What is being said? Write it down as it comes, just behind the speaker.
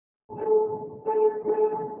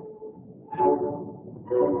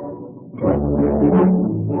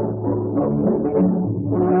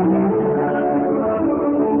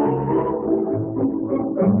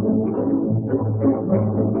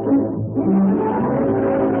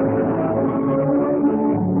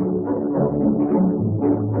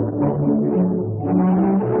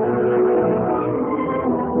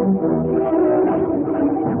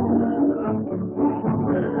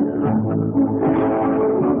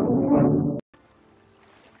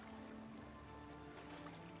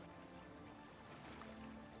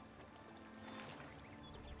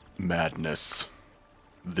Madness.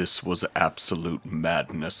 This was absolute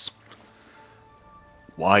madness.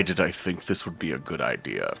 Why did I think this would be a good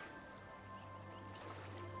idea?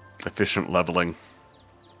 Efficient leveling.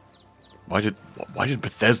 Why did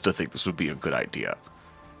Bethesda think this would be a good idea?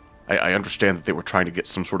 I understand that they were trying to get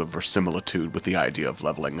some sort of verisimilitude with the idea of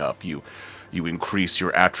leveling up. You increase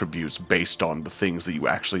your attributes based on the things that you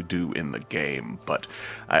actually do in the game, but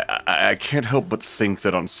I can't help but think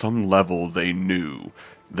that on some level they knew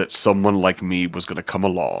that someone like me was going to come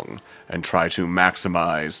along and try to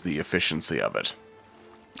maximize the efficiency of it.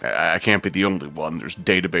 I can't be the only one. There's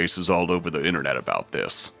databases all over the internet about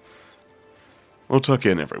this. Well, tuck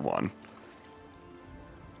in, everyone.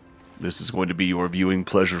 This is going to be your viewing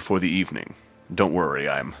pleasure for the evening. Don't worry,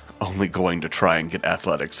 I'm only going to try and get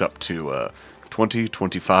athletics up to 20,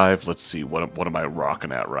 25. Let's see, what am I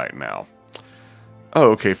rocking at right now?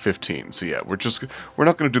 Oh, okay, 15. So yeah, we're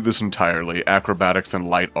not going to do this entirely. Acrobatics and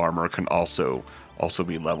light armor can also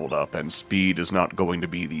be leveled up, and speed is not going to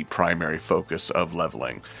be the primary focus of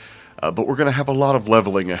leveling. But we're going to have a lot of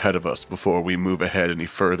leveling ahead of us before we move ahead any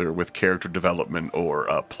further with character development or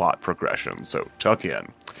plot progression, so tuck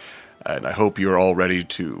in. And I hope you're all ready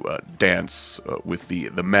to dance with the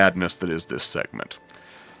madness that is this segment.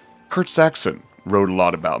 Kurt Saxon wrote a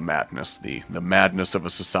lot about madness, the madness of a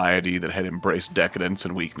society that had embraced decadence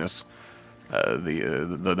and weakness,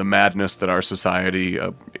 the madness that our society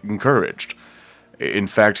encouraged. In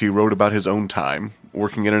fact, he wrote about his own time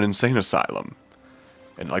working in an insane asylum,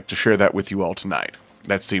 and I'd like to share that with you all tonight.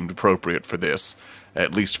 That seemed appropriate for this,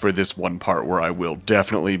 at least for this one part where I will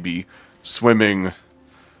definitely be swimming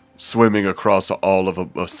across all of a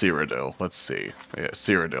Cyrodiil. Let's see. Yeah,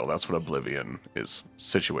 Cyrodiil, that's what Oblivion is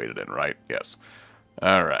situated in, right? Yes.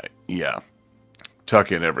 Alright, yeah.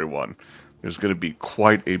 Tuck in, everyone. There's going to be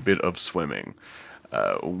quite a bit of swimming.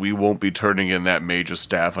 We won't be turning in that mage's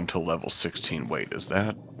staff until level 16. Wait,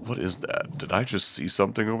 what is that? Did I just see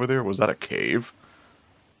something over there? Was that a cave?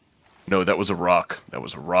 No, that was a rock. That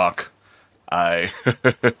was a rock.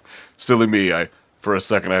 Silly me, for a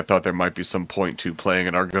second I thought there might be some point to playing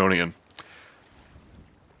an Argonian.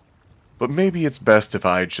 But maybe it's best if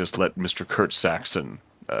I just let Mr. Kurt Saxon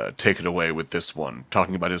take it away with this one,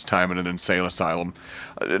 talking about his time in an insane asylum.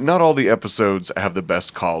 Not all the episodes have the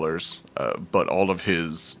best callers, but all of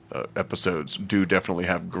his episodes do definitely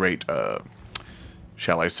have great,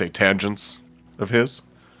 shall I say, tangents of his.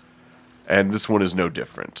 And this one is no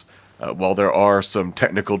different. While there are some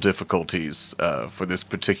technical difficulties for this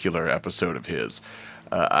particular episode of his,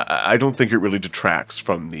 I don't think it really detracts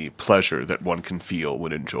from the pleasure that one can feel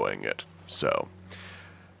when enjoying it. So,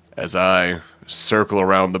 as I circle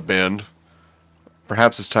around the bend,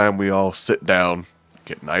 perhaps it's time we all sit down,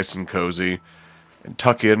 get nice and cozy, and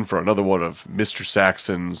tuck in for another one of Mr.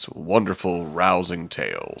 Saxon's wonderful, rousing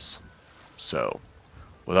tales. So,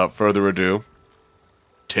 without further ado,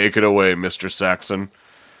 take it away, Mr. Saxon.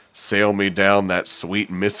 Sail me down that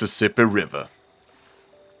sweet Mississippi River.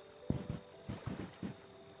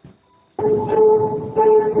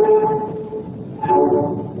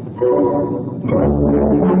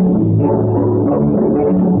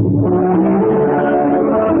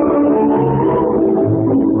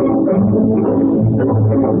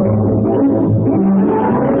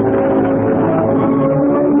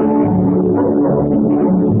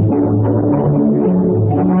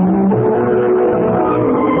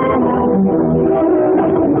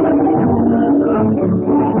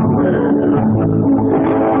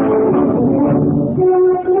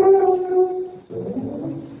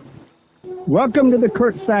 Welcome to the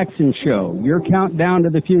Kurt Saxon Show, your countdown to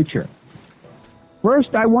the future.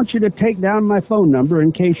 First, I want you to take down my phone number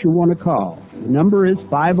in case you want to call. The number is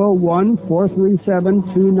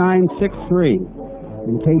 501-437-2963.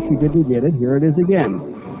 In case you didn't get it, here it is again.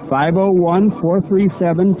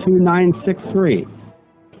 501-437-2963.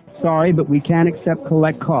 Sorry, but we can't accept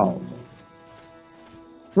collect calls.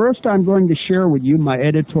 First, I'm going to share with you my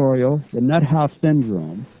editorial, The Nut House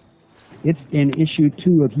Syndrome. It's in issue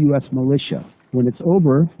 2 of U.S. Militia. When it's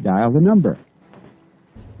over, dial the number.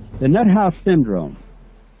 The Nut House Syndrome.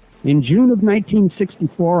 In June of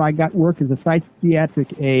 1964, I got work as a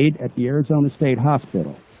psychiatric aide at the Arizona State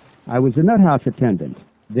Hospital. I was a nut house attendant.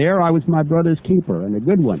 There I was my brother's keeper, and a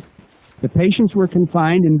good one. The patients were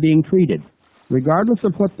confined and being treated. Regardless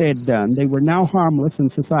of what they had done, they were now harmless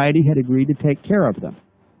and society had agreed to take care of them.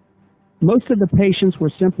 Most of the patients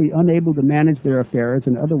were simply unable to manage their affairs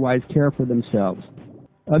and otherwise care for themselves.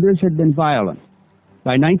 Others had been violent.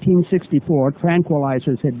 By 1964,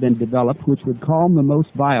 tranquilizers had been developed which would calm the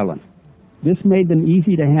most violent. This made them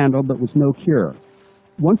easy to handle but was no cure.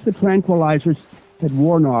 Once the tranquilizers had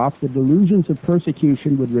worn off, the delusions of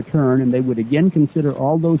persecution would return and they would again consider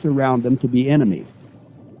all those around them to be enemies.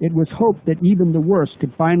 It was hoped that even the worst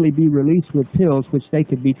could finally be released with pills which they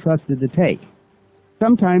could be trusted to take.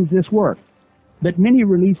 Sometimes this worked, but many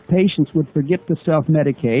released patients would forget to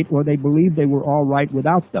self-medicate or they believed they were all right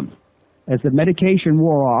without them. As the medication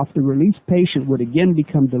wore off, the released patient would again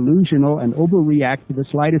become delusional and overreact to the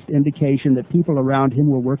slightest indication that people around him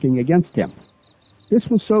were working against him. This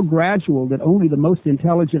was so gradual that only the most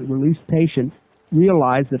intelligent released patient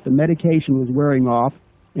realized that the medication was wearing off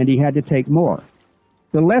and he had to take more.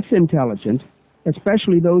 The less intelligent,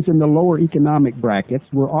 especially those in the lower economic brackets,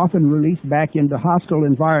 were often released back into hostile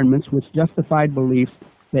environments which justified beliefs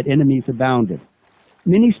that enemies abounded.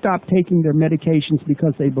 Many stopped taking their medications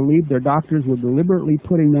because they believed their doctors were deliberately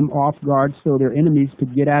putting them off guard so their enemies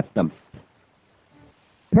could get at them.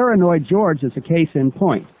 Paranoid George is a case in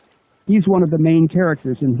point. He's one of the main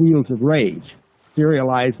characters in Wheels of Rage,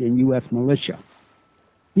 serialized in U.S. militia.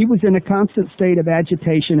 He was in a constant state of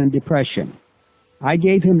agitation and depression. I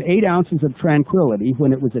gave him 8 ounces of tranquility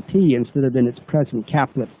when it was a tea instead of in its present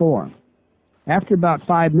caplet form. After about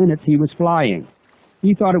 5 minutes, he was flying.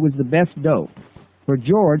 He thought it was the best dope. For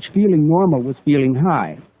George, feeling normal was feeling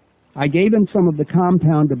high. I gave him some of the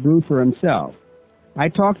compound to brew for himself. I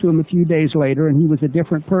talked to him a few days later, and he was a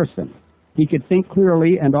different person. He could think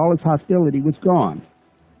clearly, and all his hostility was gone.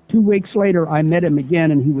 2 weeks later, I met him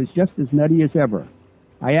again, and he was just as nutty as ever.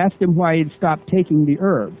 I asked him why he'd stopped taking the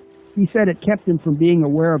herb. He said it kept him from being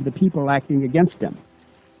aware of the people acting against him.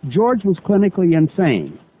 George was clinically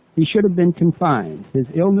insane. He should have been confined. His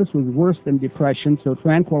illness was worse than depression, so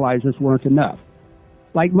tranquilizers weren't enough.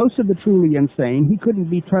 Like most of the truly insane, he couldn't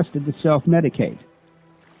be trusted to self-medicate.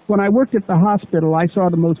 When I worked at the hospital, I saw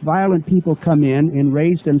the most violent people come in,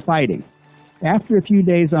 enraged and fighting. After a few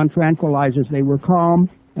days on tranquilizers, they were calm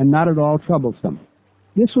and not at all troublesome.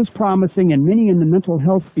 This was promising, and many in the mental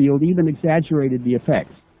health field even exaggerated the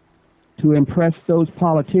effects to impress those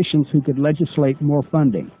politicians who could legislate more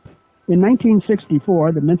funding. In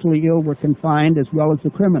 1964, the mentally ill were confined as well as the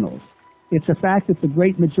criminals. It's a fact that the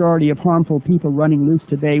great majority of harmful people running loose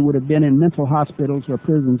today would have been in mental hospitals or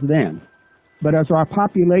prisons then. But as our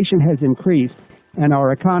population has increased and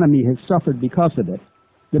our economy has suffered because of it,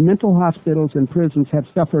 the mental hospitals and prisons have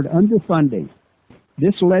suffered underfunding.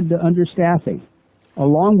 This led to understaffing.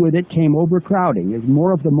 Along with it came overcrowding, as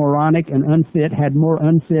more of the moronic and unfit had more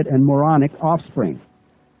unfit and moronic offspring.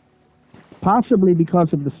 Possibly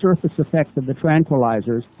because of the surface effects of the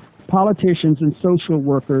tranquilizers, politicians and social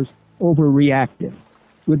workers overreacted.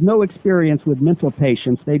 With no experience with mental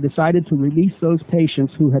patients, they decided to release those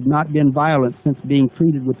patients who had not been violent since being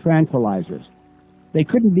treated with tranquilizers. They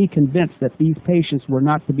couldn't be convinced that these patients were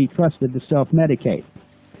not to be trusted to self-medicate.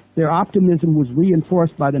 Their optimism was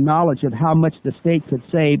reinforced by the knowledge of how much the state could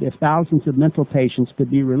save if thousands of mental patients could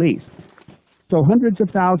be released. So hundreds of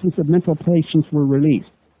thousands of mental patients were released,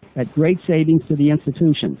 at great savings to the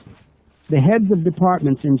institutions. The heads of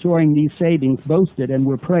departments enjoying these savings boasted and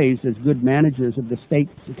were praised as good managers of the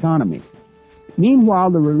state's economy.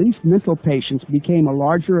 Meanwhile, the released mental patients became a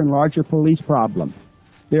larger and larger police problem.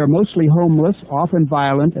 They are mostly homeless, often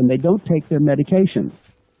violent, and they don't take their medications.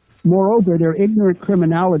 Moreover, their ignorant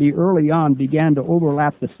criminality early on began to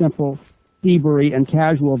overlap the simple thievery and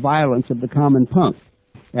casual violence of the common punk,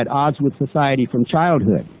 at odds with society from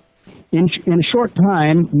childhood. In a short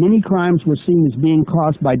time, many crimes were seen as being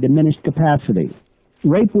caused by diminished capacity.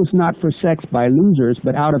 Rape was not for sex by losers,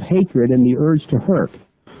 but out of hatred and the urge to hurt.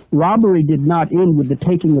 Robbery did not end with the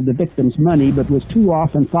taking of the victim's money, but was too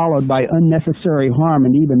often followed by unnecessary harm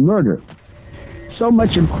and even murder. So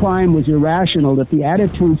much of crime was irrational that the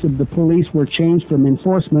attitudes of the police were changed from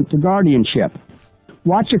enforcement to guardianship.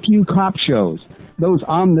 Watch a few cop shows, those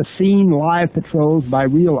on-the-scene live patrols by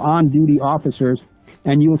real on-duty officers,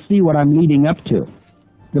 and you'll see what I'm leading up to.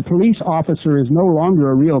 The police officer is no longer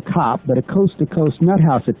a real cop, but a coast-to-coast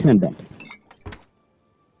nuthouse attendant.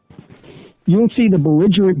 You'll see the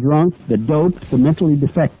belligerent drunk, the doped, the mentally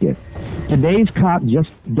defective. Today's cop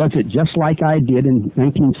does it just like I did in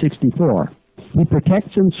 1964. He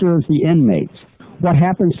protects and serves the inmates. What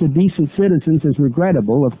happens to decent citizens is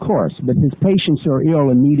regrettable, of course, but his patients are ill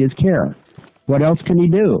and need his care. What else can he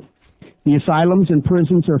do? The asylums and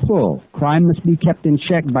prisons are full. Crime must be kept in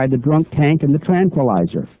check by the drunk tank and the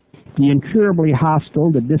tranquilizer. The incurably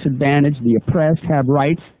hostile, the disadvantaged, the oppressed have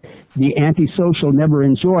rights the antisocial never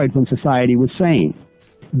enjoyed when society was sane.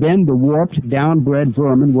 Then the warped, downbred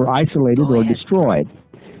vermin were isolated or destroyed.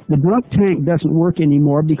 The drunk tank doesn't work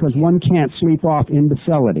anymore because one can't sleep off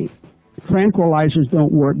imbecility. Tranquilizers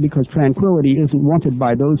don't work because tranquility isn't wanted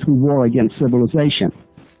by those who war against civilization.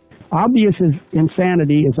 Obvious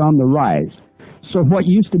insanity is on the rise. So what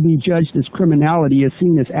used to be judged as criminality is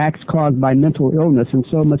seen as acts caused by mental illness and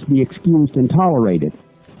so must be excused and tolerated.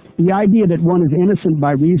 The idea that one is innocent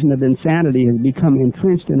by reason of insanity has become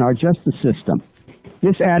entrenched in our justice system.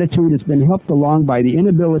 This attitude has been helped along by the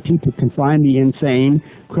inability to confine the insane,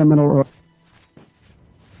 criminal, or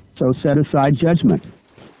so set aside judgment.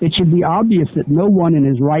 It should be obvious that no one in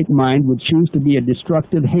his right mind would choose to be a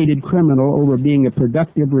destructive, hated criminal over being a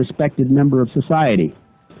productive, respected member of society.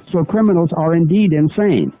 So criminals are indeed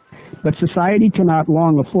insane. But society cannot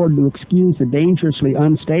long afford to excuse the dangerously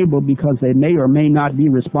unstable because they may or may not be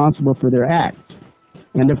responsible for their acts.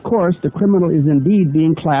 And of course, the criminal is indeed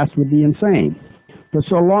being classed with the insane. For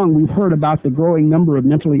so long, we've heard about the growing number of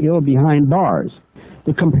mentally ill behind bars.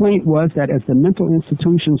 The complaint was that as the mental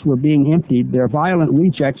institutions were being emptied, their violent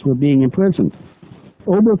rejects were being imprisoned.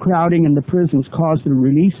 Overcrowding in the prisons caused the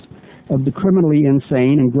release of the criminally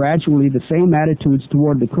insane, and gradually the same attitudes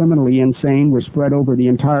toward the criminally insane were spread over the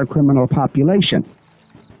entire criminal population.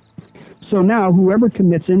 So now, whoever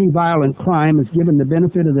commits any violent crime is given the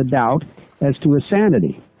benefit of the doubt as to his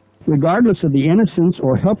sanity. Regardless of the innocence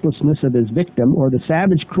or helplessness of his victim or the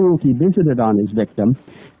savage cruelty visited on his victim,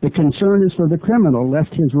 the concern is for the criminal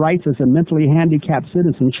lest his rights as a mentally handicapped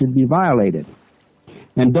citizen should be violated.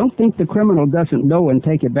 And don't think the criminal doesn't know and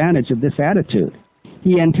take advantage of this attitude.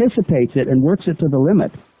 He anticipates it and works it to the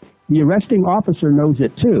limit. The arresting officer knows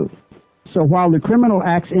it too. So while the criminal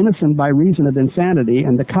acts innocent by reason of insanity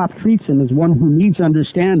and the cop treats him as one who needs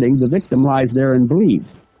understanding, the victim lies there and bleeds.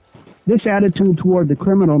 This attitude toward the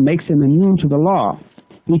criminal makes him immune to the law.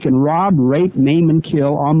 He can rob, rape, maim, and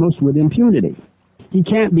kill almost with impunity. He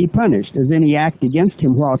can't be punished, as any act against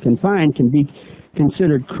him while confined can be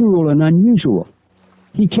considered cruel and unusual.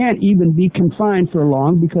 He can't even be confined for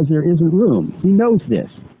long because there isn't room. He knows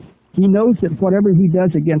this. He knows that whatever he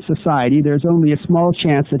does against society, there's only a small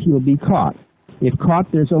chance that he will be caught. If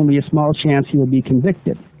caught, there's only a small chance he will be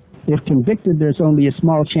convicted. If convicted, there's only a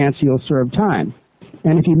small chance he'll serve time.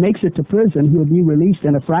 And if he makes it to prison, he'll be released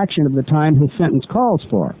in a fraction of the time his sentence calls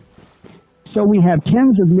for. So we have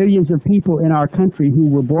tens of millions of people in our country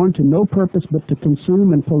who were born to no purpose but to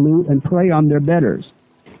consume and pollute and prey on their betters.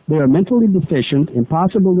 They are mentally deficient,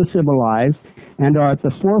 impossible to civilize, and are at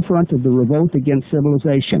the forefront of the revolt against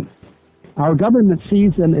civilization. Our government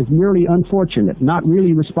sees them as merely unfortunate, not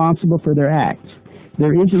really responsible for their acts.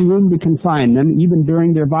 There isn't room to confine them, even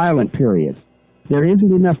during their violent period. There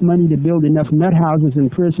isn't enough money to build enough nut houses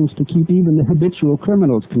and prisons to keep even the habitual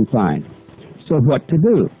criminals confined. So what to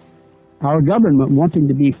do? Our government, wanting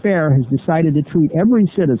to be fair, has decided to treat every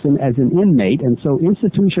citizen as an inmate and so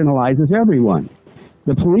institutionalizes everyone.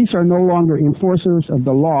 The police are no longer enforcers of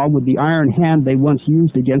the law with the iron hand they once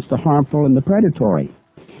used against the harmful and the predatory.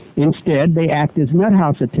 Instead, they act as nut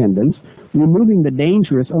house attendants, removing the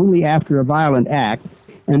dangerous only after a violent act,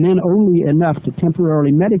 and then only enough to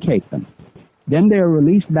temporarily medicate them. Then they are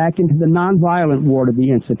released back into the nonviolent ward of the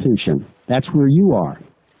institution. That's where you are.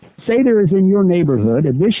 Say there is in your neighborhood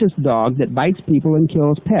a vicious dog that bites people and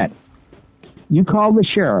kills pets. You call the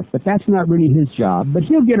sheriff, but that's not really his job, but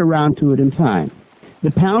he'll get around to it in time.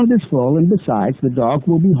 The pound is full, and besides, the dog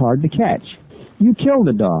will be hard to catch. You kill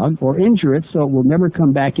the dog, or injure it so it will never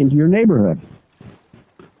come back into your neighborhood.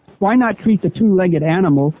 Why not treat the two-legged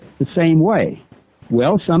animal the same way?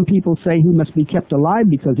 Well, some people say he must be kept alive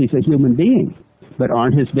because he's a human being. But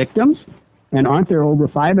aren't his victims? And aren't there over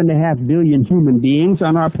 5.5 billion human beings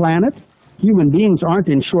on our planet? Human beings aren't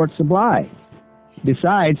in short supply.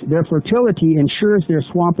 Besides, their fertility ensures they're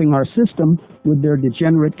swamping our system with their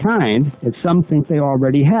degenerate kind, as some think they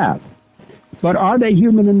already have. But are they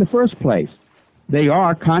human in the first place? They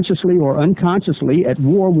are, consciously or unconsciously, at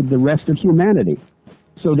war with the rest of humanity.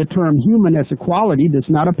 So the term human as a quality does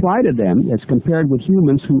not apply to them as compared with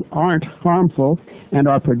humans who aren't harmful and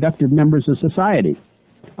are productive members of society.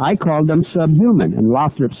 I call them subhuman, and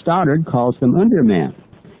Lothrop Stoddard calls them underman.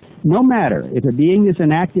 No matter, if a being is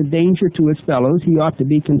an active danger to his fellows, he ought to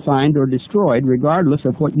be confined or destroyed, regardless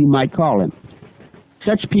of what you might call him.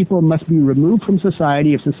 Such people must be removed from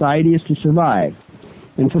society if society is to survive.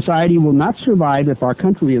 And society will not survive if our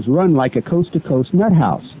country is run like a coast-to-coast nut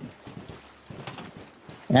house.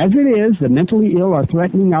 As it is, the mentally ill are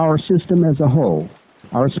threatening our system as a whole.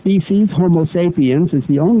 Our species, Homo sapiens, is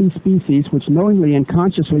the only species which knowingly and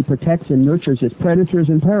consciously protects and nurtures its predators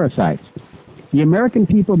and parasites. The American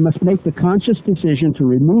people must make the conscious decision to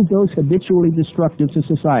remove those habitually destructive to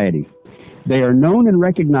society. They are known and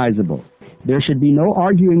recognizable. There should be no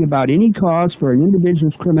arguing about any cause for an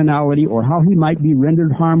individual's criminality or how he might be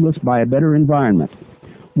rendered harmless by a better environment.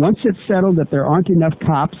 Once it's settled that there aren't enough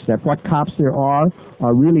cops, that what cops there are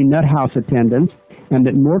really nut house attendants, and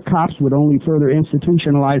that more cops would only further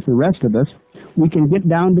institutionalize the rest of us, we can get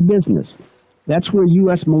down to business. That's where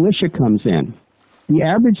U.S. militia comes in. The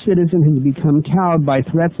average citizen has become cowed by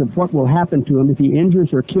threats of what will happen to him if he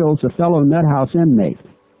injures or kills a fellow nut house inmate.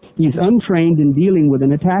 He's untrained in dealing with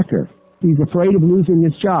an attacker. He's afraid of losing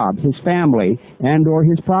his job, his family, and or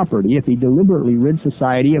his property if he deliberately rids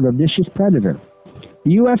society of a vicious predator.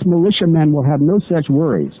 The U.S. militiaman will have no such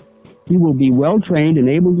worries. He will be well trained and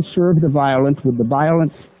able to serve the violent with the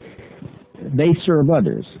violence they serve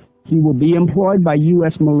others. He will be employed by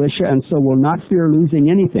U.S. militia and so will not fear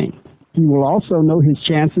losing anything. He will also know his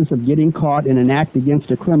chances of getting caught in an act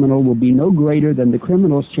against a criminal will be no greater than the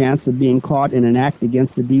criminal's chance of being caught in an act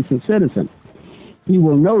against a decent citizen. He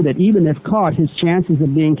will know that even if caught, his chances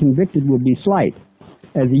of being convicted will be slight,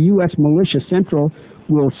 as the U.S. Militia Central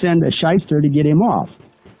will send a shyster to get him off.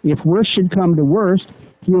 If worse should come to worst,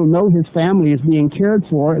 he'll know his family is being cared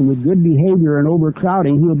for, and with good behavior and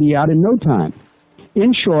overcrowding, he'll be out in no time.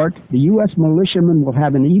 In short, the U.S. militiamen will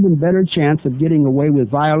have an even better chance of getting away with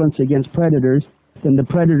violence against predators than the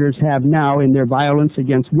predators have now in their violence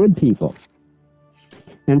against good people.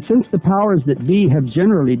 And since the powers that be have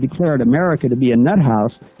generally declared America to be a nut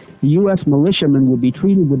house, the U.S. militiaman will be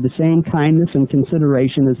treated with the same kindness and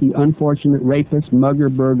consideration as the unfortunate rapist, mugger,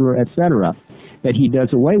 burglar, etc., that he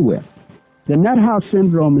does away with. The nut house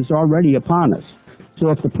syndrome is already upon us.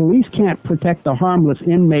 So if the police can't protect the harmless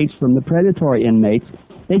inmates from the predatory inmates,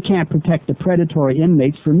 they can't protect the predatory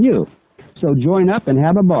inmates from you. So join up and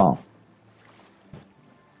have a ball.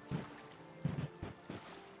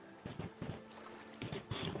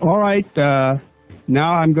 All right,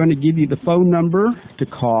 now I'm going to give you the phone number to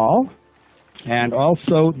call and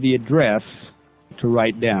also the address to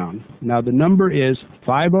write down. Now the number is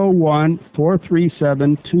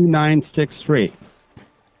 501-437-2963.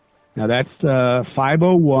 Now that's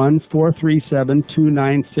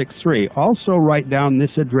 501-437-2963. Also write down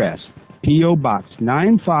this address, P.O. Box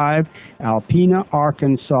 95, Alpena,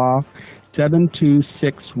 Arkansas,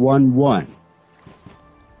 72611.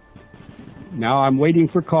 Now I'm waiting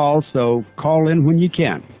for calls, so call in when you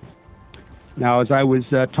can. Now as I was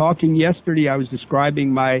talking yesterday, I was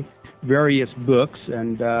describing my various books,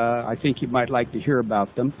 and I think you might like to hear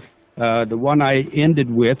about them. The one I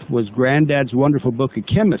ended with was Granddad's Wonderful Book of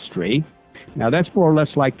Chemistry. Now, that's more or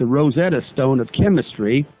less like the Rosetta Stone of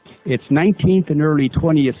chemistry. It's 19th and early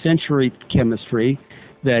 20th century chemistry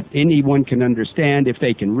that anyone can understand if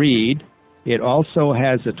they can read. It also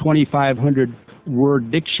has a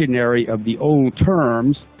 2,500-word dictionary of the old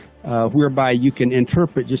terms, whereby you can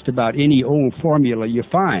interpret just about any old formula you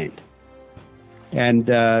find. And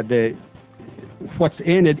what's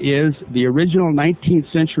in it is the original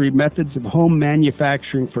 19th century methods of home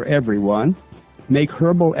manufacturing for everyone, make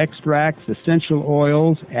herbal extracts, essential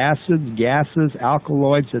oils, acids, gases,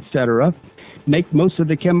 alkaloids, etc., make most of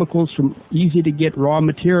the chemicals from easy-to-get raw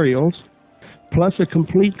materials, plus a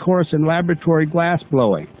complete course in laboratory glass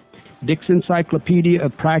blowing. Dick's Encyclopedia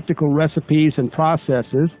of Practical Recipes and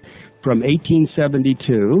Processes from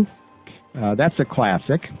 1872. That's a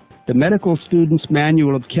classic. The Medical Student's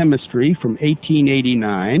Manual of Chemistry from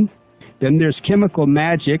 1889. Then there's Chemical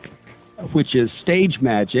Magic, which is stage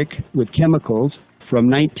magic with chemicals from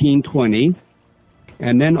 1920.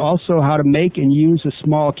 And then also How to Make and Use a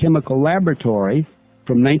Small Chemical Laboratory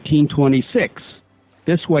from 1926.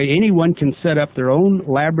 This way anyone can set up their own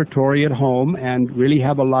laboratory at home and really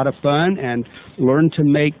have a lot of fun and learn to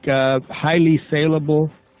make highly saleable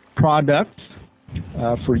products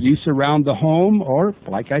for use around the home, or,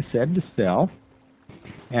 like I said, to sell.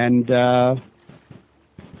 And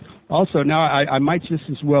also, now I might just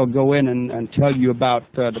as well go in and tell you about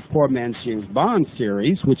the Poor Man's James Bond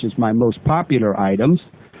series, which is my most popular items,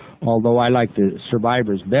 although I like the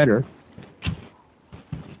Survivors better.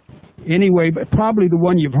 Anyway, but probably the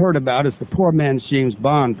one you've heard about is the Poor Man's James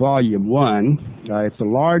Bond, Volume 1. It's a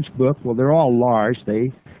large book. Well, they're all large.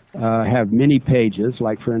 They have many pages.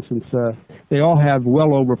 Like, for instance, they all have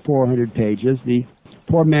well over 400 pages. The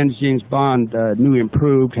Poor Man's James Bond, New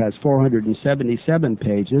Improved, has 477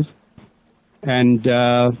 pages. And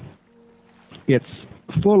it's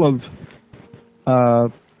full of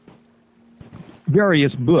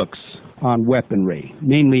various books on weaponry,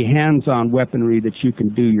 mainly hands-on weaponry that you can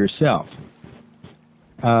do yourself.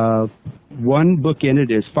 One book in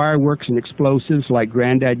it is Fireworks and Explosives like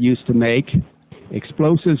Granddad used to make,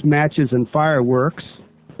 Explosives, Matches, and Fireworks,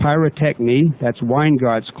 Pyrotechny, that's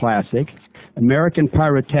Weingart's classic, American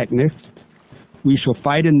Pyrotechnics, We Shall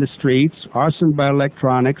Fight in the Streets, Arson by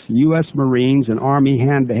Electronics, U.S. Marines, and Army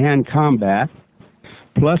Hand-to-Hand Combat,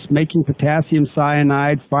 plus Making Potassium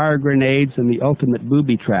Cyanide, Fire Grenades, and The Ultimate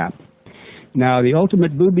Booby Trap. Now, the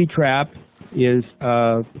Ultimate Booby Trap is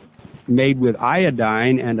made with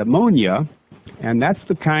iodine and ammonia, and that's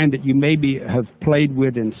the kind that you maybe have played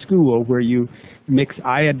with in school, where you mix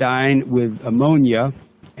iodine with ammonia,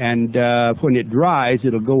 and when it dries,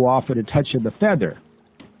 it'll go off at a touch of the feather.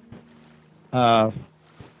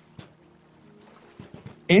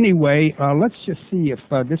 Anyway, let's just see if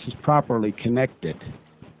this is properly connected.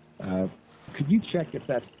 Could you check if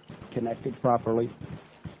that's connected properly?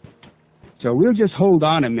 So we'll just hold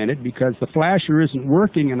on a minute because the flasher isn't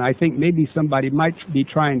working, and I think maybe somebody might be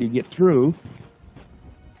trying to get through.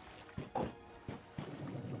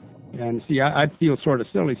 And see, I'd feel sort of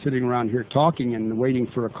silly sitting around here talking and waiting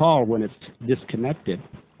for a call when it's disconnected.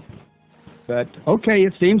 But, okay,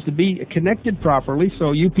 it seems to be connected properly,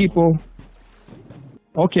 so you people...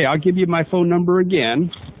 Okay, I'll give you my phone number again.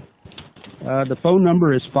 The phone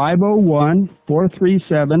number is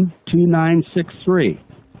 501-437-2963.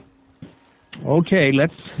 Okay,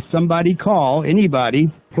 let's somebody call, anybody,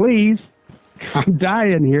 please. I'm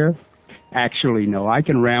dying here. Actually, no, I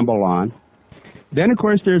can ramble on. Then, of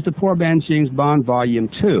course, there's the Poor Man's James Bond Volume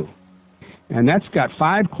 2. And that's got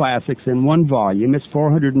 5 classics in one volume. It's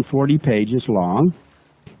 440 pages long.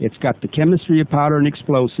 It's got The Chemistry of Powder and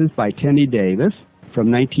Explosives by Tenny Davis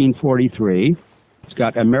from 1943. It's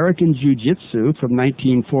got American Jiu-Jitsu from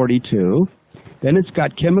 1942. Then it's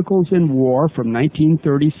got Chemicals in War from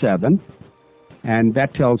 1937. And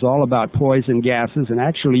that tells all about poison gases. And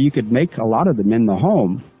actually, you could make a lot of them in the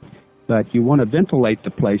home, but you want to ventilate the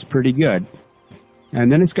place pretty good.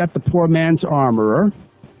 And then it's got The Poor Man's Armorer.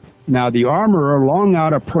 Now, the Armorer, long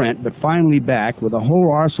out of print, but finally back with a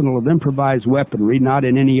whole arsenal of improvised weaponry not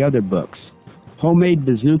in any other books. Homemade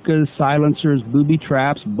bazookas, silencers, booby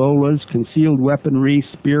traps, bolas, concealed weaponry,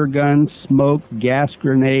 spear guns, smoke, gas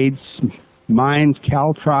grenades, mines,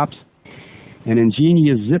 caltrops, an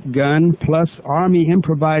ingenious zip gun, plus Army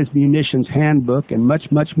Improvised Munitions Handbook, and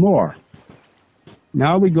much, much more.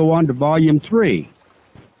 Now we go on to Volume 3.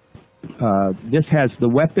 This has The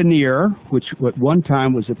Weaponeer, which at one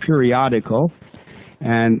time was a periodical,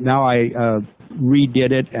 and now I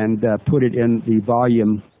redid it and put it in the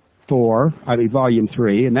Volume 3,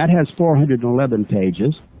 and that has 411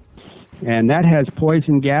 pages. And that has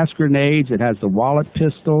poison gas grenades, it has the wallet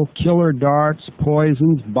pistol, killer darts,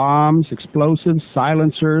 poisons, bombs, explosives,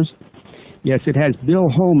 silencers. Yes, it has Bill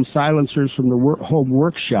Holmes silencers from the Home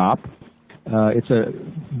Workshop. It's a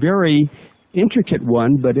very intricate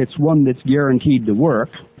one, but it's one that's guaranteed to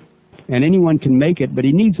work. And anyone can make it, but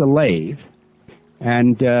he needs a lathe.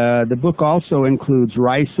 And the book also includes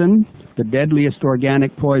ricin, the deadliest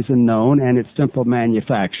organic poison known, and its simple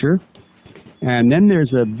manufacture. And then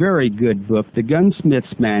there's a very good book, The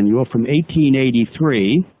Gunsmith's Manual from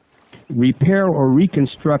 1883, Repair or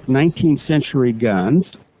Reconstruct 19th Century Guns,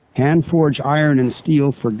 Hand-Forge Iron and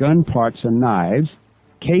Steel for Gun Parts and Knives,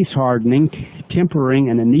 Case Hardening,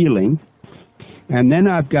 Tempering, and Annealing. And then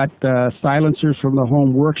I've got silencers from the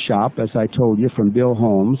Home Workshop, as I told you, from Bill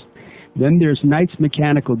Holmes. Then there's Knight's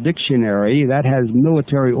Mechanical Dictionary. That has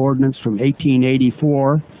military ordnance from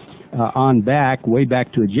 1884 on back, way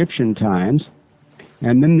back to Egyptian times.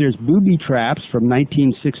 And then there's Booby Traps from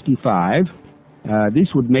 1965.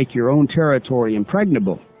 These would make your own territory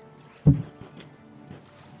impregnable.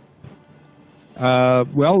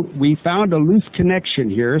 Well, we found a loose connection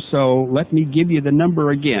here, so let me give you the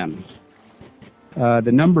number again.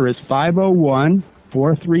 The number is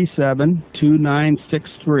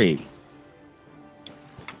 501-437-2963.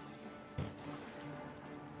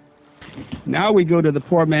 Now we go to the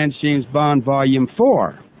Poor Man's James Bond Volume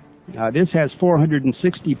 4. This has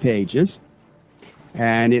 460 pages,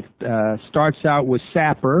 and it starts out with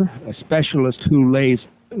Sapper, a specialist who lays,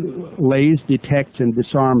 detects, and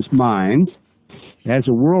disarms mines. It has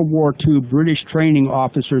a World War II British training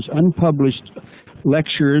officer's unpublished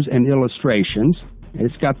lectures and illustrations.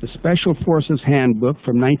 It's got the Special Forces Handbook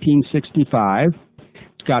from 1965.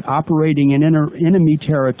 It's got Operating in Enemy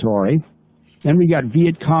Territory. Then we got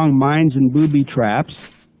Viet Cong Mines and Booby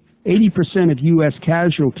Traps. 80% of U.S.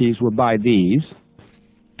 casualties were by these.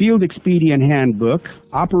 Field Expedient Handbook,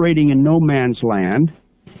 Operating in No Man's Land,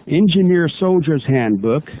 Engineer Soldier's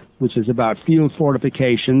Handbook, which is about field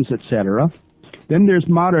fortifications, etc. Then there's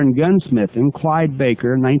Modern Gunsmithing, Clyde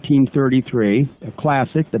Baker, 1933, a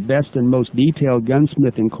classic, the best and most detailed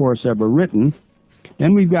gunsmithing course ever written.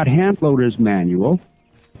 Then we've got Handloader's Manual.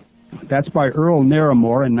 That's by Earl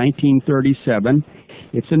Naramore in 1937.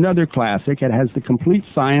 It's another classic. It has the complete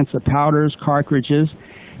science of powders, cartridges,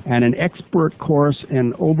 and an expert course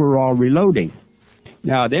in overall reloading.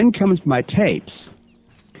 Now, then comes my tapes.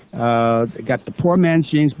 Got The Poor Man's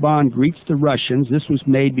James Bond Greets the Russians. This was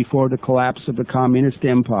made before the collapse of the Communist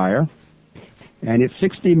Empire. And it's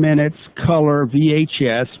 60 minutes, color,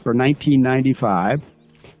 VHS for 1995.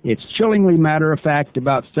 It's chillingly matter-of-fact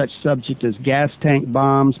about such subjects as gas tank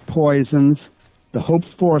bombs, poisons, the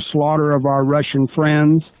hoped-for slaughter of our Russian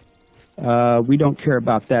friends. We don't care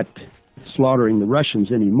about that slaughtering the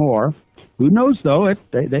Russians anymore. Who knows, though?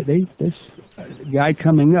 This guy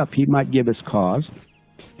coming up, he might give us cause.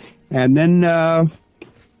 And then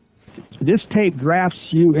this tape drafts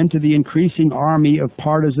you into the increasing army of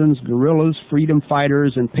partisans, guerrillas, freedom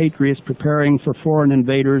fighters, and patriots preparing for foreign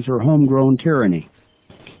invaders or homegrown tyranny.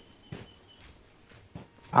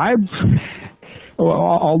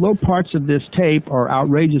 Although parts of this tape are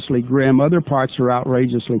outrageously grim, other parts are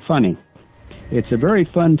outrageously funny. It's a very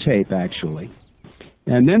fun tape, actually.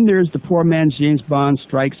 And then there's The Poor Man's James Bond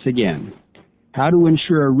Strikes Again. How to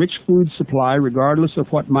ensure a rich food supply regardless of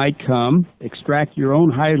what might come, extract your own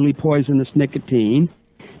highly poisonous nicotine,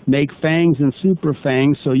 make fangs and super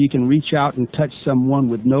fangs so you can reach out and touch someone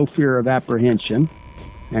with no fear of apprehension.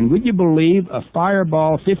 And would you believe a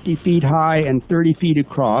fireball 50 feet high and 30 feet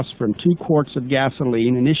across from 2 quarts of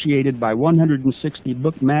gasoline initiated by 160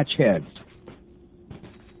 book match heads?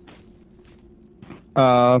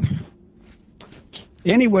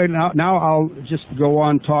 Anyway, now I'll just go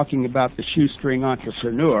on talking about the shoestring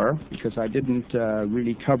entrepreneur, because I didn't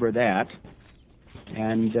really cover that.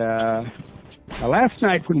 And last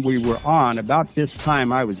night when we were on, about this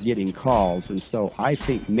time I was getting calls, and so I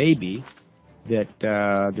think maybe that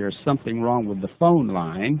there's something wrong with the phone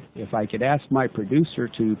line. If I could ask my producer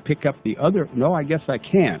to pick up the other... No, I guess I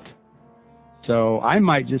can't. So I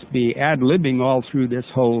might just be ad-libbing all through this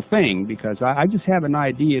whole thing, because I just have an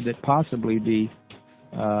idea that possibly the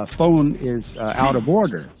phone is out of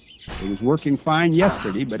order. It was working fine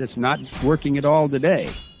yesterday, but it's not working at all today.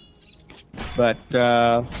 But,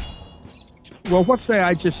 well, let's say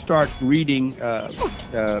I just start reading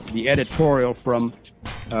the editorial from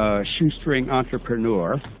Shoestring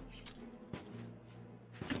Entrepreneur.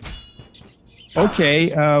 Okay,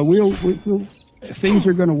 things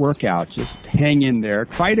are going to work out. Just hang in there.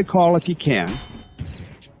 Try to call if you can.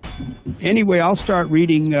 Anyway, I'll start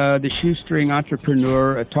reading the Shoestring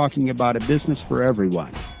Entrepreneur talking about a business for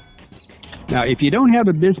everyone. Now, if you don't have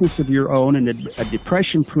a business of your own, and a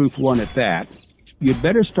depression-proof one at that, you'd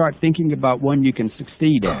better start thinking about one you can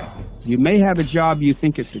succeed at. You may have a job you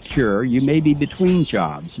think is secure. You may be between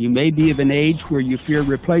jobs. You may be of an age where you fear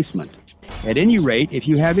replacement. At any rate, if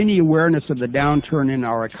you have any awareness of the downturn in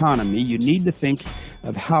our economy, you need to think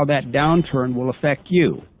of how that downturn will affect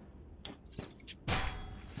you.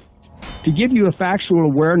 To give you a factual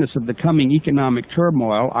awareness of the coming economic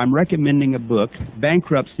turmoil, I'm recommending a book,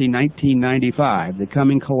 Bankruptcy 1995, The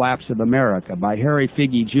Coming Collapse of America, by Harry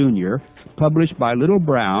Figge, Jr., published by Little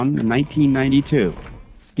Brown in 1992.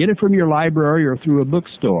 Get it from your library or through a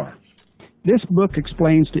bookstore. This book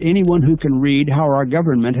explains to anyone who can read how our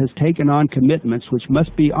government has taken on commitments which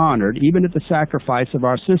must be honored even at the sacrifice of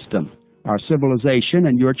our system, our civilization,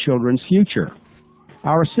 and your children's future.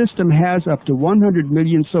 Our system has up to 100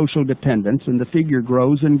 million social dependents, and the figure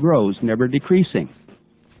grows and grows, never decreasing.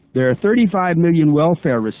 There are 35 million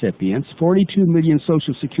welfare recipients, 42 million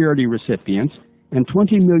Social Security recipients, and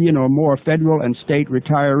 20 million or more federal and state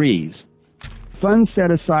retirees. Funds set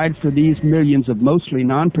aside for these millions of mostly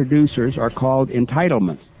non-producers are called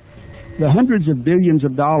entitlements. The hundreds of billions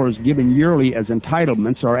of dollars given yearly as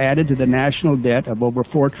entitlements are added to the national debt of over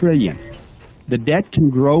 $4 trillion. The debt can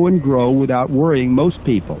grow and grow without worrying most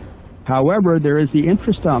people. However, there is the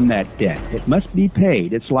interest on that debt. It must be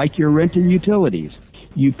paid. It's like your rent and utilities.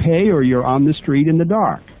 You pay or you're on the street in the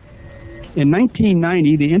dark. In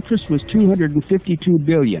 1990, the interest was $252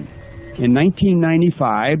 billion. In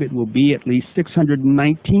 1995, it will be at least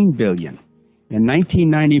 $619 billion. In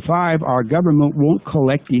 1995, our government won't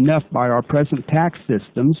collect enough by our present tax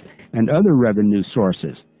systems and other revenue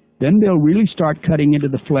sources. Then they'll really start cutting into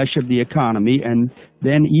the flesh of the economy, and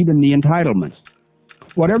then even the entitlements.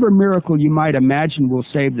 Whatever miracle you might imagine will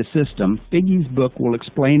save the system, Figge's book will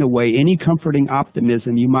explain away any comforting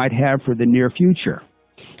optimism you might have for the near future.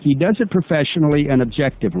 He does it professionally and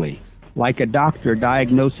objectively, like a doctor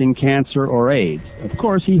diagnosing cancer or AIDS. Of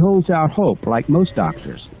course, he holds out hope, like most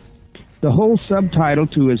doctors. The whole subtitle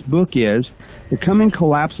to his book is The Coming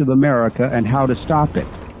Collapse of America and How to Stop It.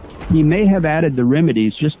 He may have added the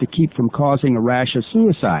remedies just to keep from causing a rash of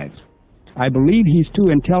suicides. I believe he's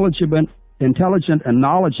too intelligent and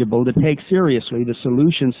knowledgeable to take seriously the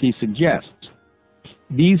solutions he suggests.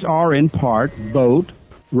 These are, in part, vote,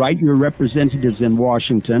 write your representatives in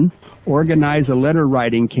Washington, organize a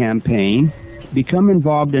letter-writing campaign, become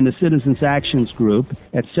involved in a citizens' actions group,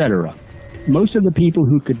 etc. Most of the people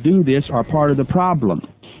who could do this are part of the problem,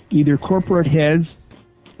 either corporate heads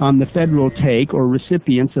on the federal take or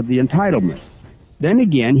recipients of the entitlement. Then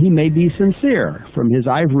again, he may be sincere from his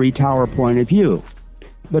ivory tower point of view.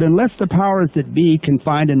 But unless the powers that be can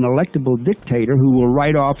find an electable dictator who will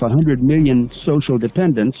write off 100 million social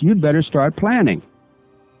dependents, you'd better start planning.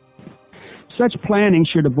 Such planning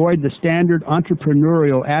should avoid the standard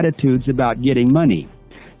entrepreneurial attitudes about getting money.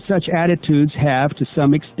 Such attitudes have, to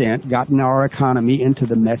some extent, gotten our economy into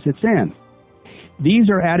the mess it's in. These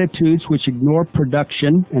are attitudes which ignore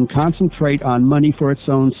production and concentrate on money for its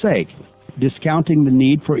own sake, discounting the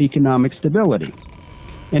need for economic stability.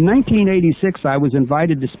 In 1986, I was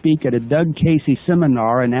invited to speak at a Doug Casey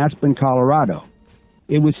seminar in Aspen, Colorado.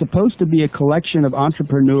 It was supposed to be a collection of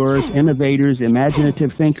entrepreneurs, innovators,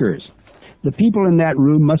 imaginative thinkers. The people in that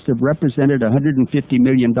room must have represented $150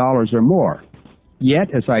 million or more.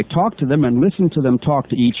 Yet, as I talked to them and listened to them talk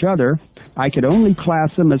to each other, I could only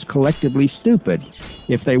class them as collectively stupid.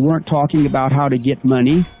 If they weren't talking about how to get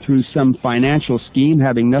money through some financial scheme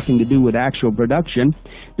having nothing to do with actual production,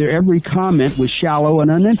 their every comment was shallow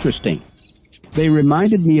and uninteresting. They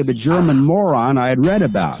reminded me of a German moron I had read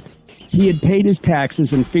about. He had paid his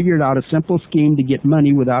taxes and figured out a simple scheme to get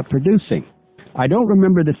money without producing. I don't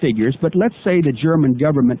remember the figures, but let's say the German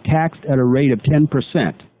government taxed at a rate of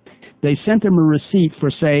 10%. They sent him a receipt for,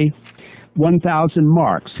 say, 1,000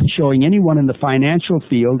 marks, showing anyone in the financial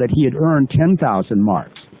field that he had earned 10,000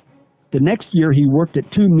 marks. The next year he worked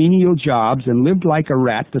at 2 menial jobs and lived like a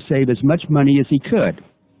rat to save as much money as he could.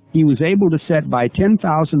 He was able to set by 10,000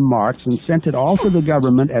 marks and sent it all to the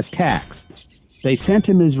government as tax. They sent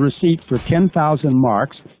him his receipt for 10,000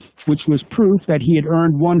 marks, which was proof that he had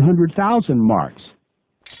earned 100,000 marks.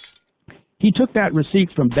 He took that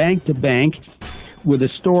receipt from bank to bank with a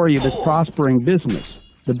story of his prospering business.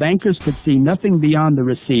 The bankers could see nothing beyond the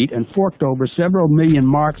receipt and forked over several million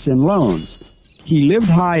marks in loans. He lived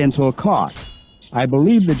high until caught. I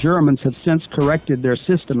believe the Germans have since corrected their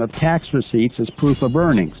system of tax receipts as proof of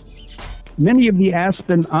earnings. Many of the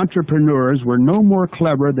Aspen entrepreneurs were no more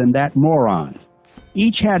clever than that moron.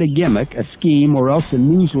 Each had a gimmick, a scheme, or else a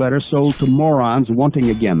newsletter sold to morons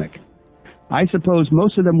wanting a gimmick. I suppose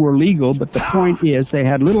most of them were legal, but the point is they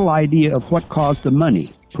had little idea of what caused the money,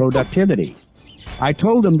 productivity. I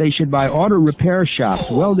told them they should buy auto repair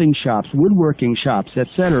shops, welding shops, woodworking shops,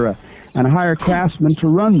 etc., and hire craftsmen to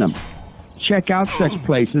run them. Check out such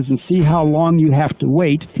places and see how long you have to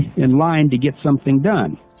wait in line to get something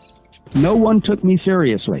done. No one took me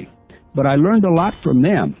seriously, but I learned a lot from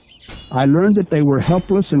them. I learned that they were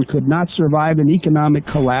helpless and could not survive an economic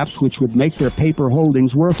collapse which would make their paper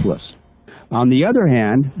holdings worthless. On the other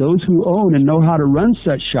hand, those who own and know how to run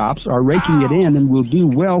such shops are raking it in and will do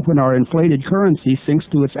well when our inflated currency sinks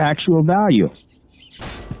to its actual value.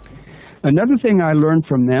 Another thing I learned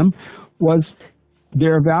from them was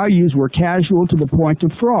their values were casual to the point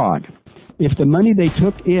of fraud. If the money they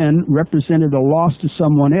took in represented a loss to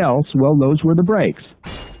someone else, well, those were the breaks.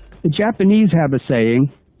 The Japanese have a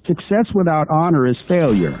saying, "Success without honor is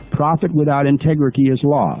failure. Profit without integrity is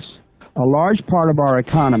loss." A large part of our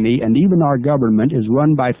economy and even our government is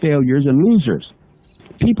run by failures and losers.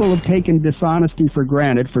 People have taken dishonesty for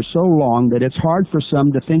granted for so long that it's hard for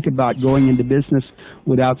some to think about going into business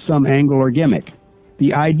without some angle or gimmick.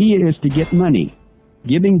 The idea is to get money.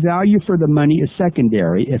 Giving value for the money is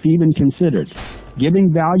secondary, if even considered.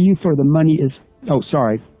 Giving value for the money is...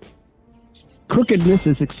 Crookedness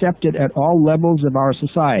is accepted at all levels of our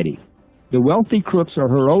society. The wealthy crooks are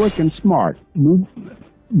heroic and smart.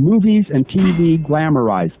 Movies and TV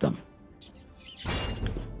glamorize them.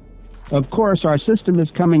 Of course, our system is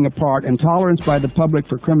coming apart and tolerance by the public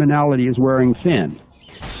for criminality is wearing thin.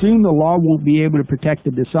 Soon the law won't be able to protect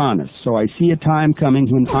the dishonest, so I see a time coming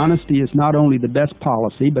when honesty is not only the best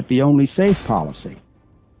policy, but the only safe policy.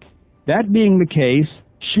 That being the case,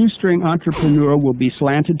 shoestring entrepreneur will be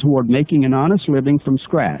slanted toward making an honest living from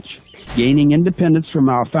scratch, gaining independence from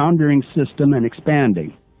our foundering system and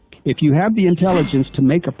expanding. If you have the intelligence to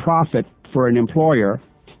make a profit for an employer,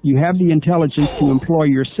 you have the intelligence to employ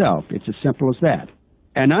yourself. It's as simple as that.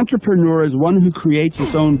 An entrepreneur is one who creates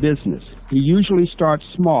his own business. He usually starts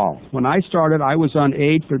small. When I started, I was on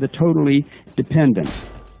aid for the totally dependent,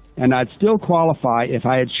 and I'd still qualify if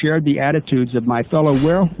I had shared the attitudes of my fellow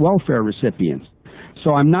welfare recipients.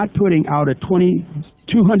 So I'm not putting out a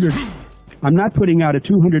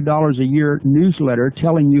 $200 a year newsletter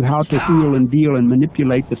telling you how to wheel and deal and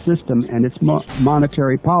manipulate the system and its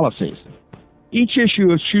monetary policies. Each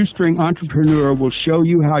issue of Shoestring Entrepreneur will show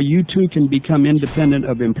you how you too can become independent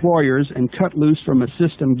of employers and cut loose from a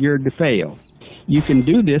system geared to fail. You can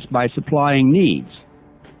do this by supplying needs.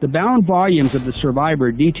 The bound volumes of The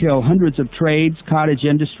Survivor detail hundreds of trades, cottage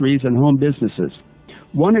industries, and home businesses.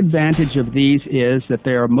 One advantage of these is that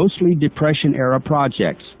they are mostly Depression-era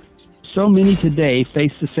projects. So many today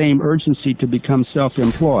face the same urgency to become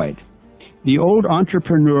self-employed. The old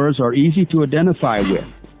entrepreneurs are easy to identify with.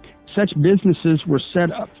 Such businesses were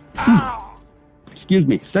set up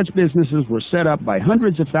by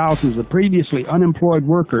hundreds of thousands of previously unemployed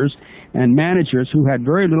workers and managers who had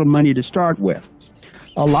very little money to start with.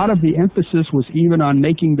 A lot of the emphasis was even on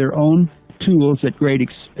making their own tools at great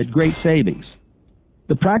savings.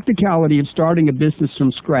 The practicality of starting a business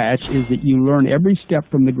from scratch is that you learn every step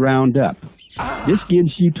from the ground up. This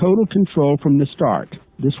gives you total control from the start.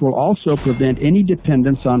 This will also prevent any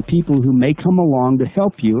dependence on people who may come along to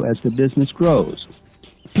help you as the business grows.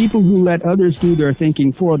 People who let others do their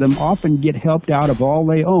thinking for them often get helped out of all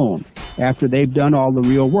they own after they've done all the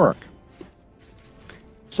real work.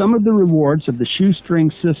 Some of the rewards of the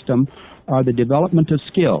shoestring system are the development of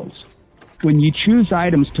skills. When you choose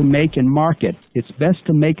items to make and market, it's best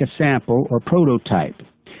to make a sample or prototype.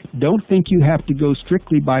 Don't think you have to go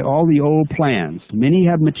strictly by all the old plans. Many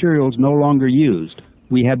have materials no longer used.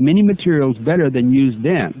 We have many materials better than used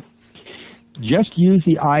then. Just use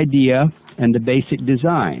the idea and the basic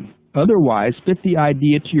design. Otherwise, fit the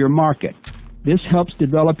idea to your market. This helps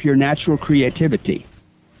develop your natural creativity.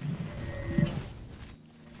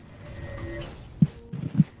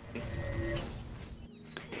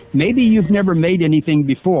 Maybe you've never made anything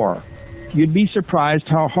before. You'd be surprised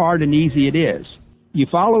how hard and easy it is. You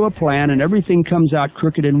follow a plan and everything comes out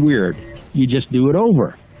crooked and weird. You just do it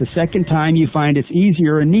over. The second time you find it's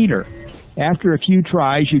easier and neater. After a few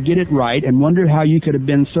tries, you get it right and wonder how you could have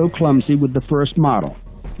been so clumsy with the first model.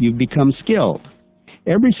 You've become skilled.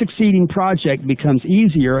 Every succeeding project becomes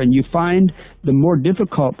easier and you find the more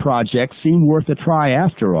difficult projects seem worth a try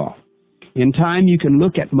after all. In time, you can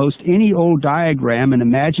look at most any old diagram and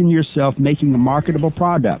imagine yourself making a marketable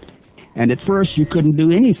product. And at first, you couldn't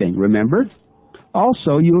do anything, remember?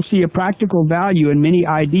 Also, you'll see a practical value in many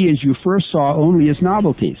ideas you first saw only as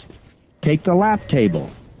novelties. Take the lap table,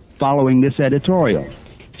 following this editorial.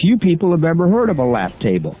 Few people have ever heard of a lap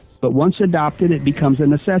table, but once adopted, it becomes a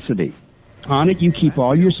necessity. On it, you keep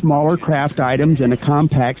all your smaller craft items in a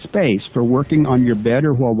compact space for working on your bed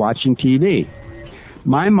or while watching TV.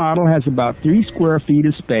 My model has about 3 square feet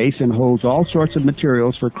of space and holds all sorts of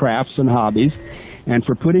materials for crafts and hobbies and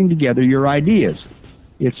for putting together your ideas.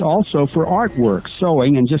 It's also for artwork,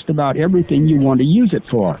 sewing, and just about everything you want to use it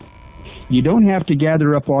for. You don't have to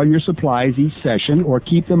gather up all your supplies each session or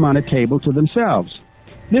keep them on a table to themselves.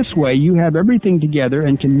 This way, you have everything together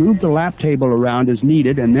and can move the lap table around as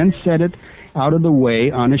needed and then set it out of the way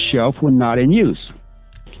on a shelf when not in use.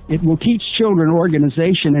 It will teach children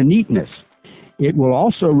organization and neatness. It will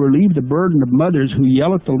also relieve the burden of mothers who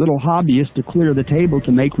yell at the little hobbyist to clear the table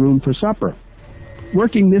to make room for supper.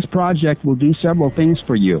 Working this project will do several things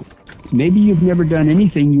for you. Maybe you've never done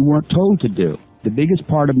anything you weren't told to do. The biggest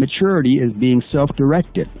part of maturity is being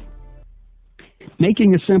self-directed.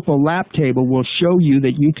 Making a simple lap table will show you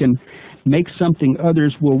that you can make something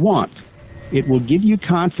others will want. It will give you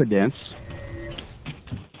confidence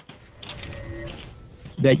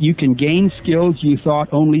that you can gain skills you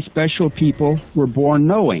thought only special people were born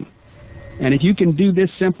knowing. And if you can do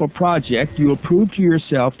this simple project, you will prove to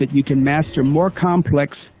yourself that you can master more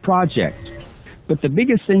complex projects. But the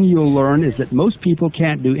biggest thing you'll learn is that most people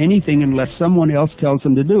can't do anything unless someone else tells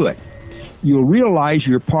them to do it. You'll realize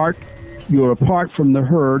you're apart from the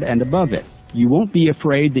herd and above it. You won't be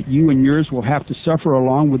afraid that you and yours will have to suffer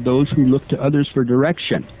along with those who look to others for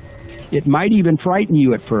direction. It might even frighten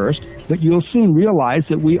you at first, but you'll soon realize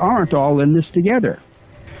that we aren't all in this together.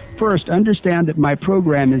 First, understand that my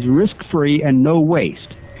program is risk-free and no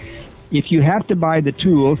waste. If you have to buy the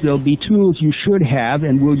tools, they'll be tools you should have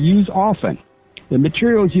and will use often. The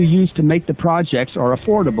materials you use to make the projects are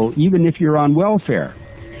affordable, even if you're on welfare.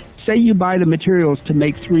 Say you buy the materials to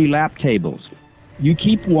make 3 lap tables. You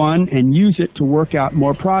keep one and use it to work out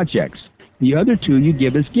more projects. The other 2 you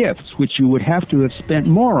give as gifts, which you would have to have spent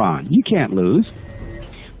more on. You can't lose.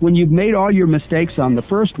 When you've made all your mistakes on the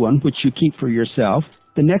first one, which you keep for yourself,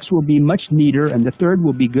 the next will be much neater, and the third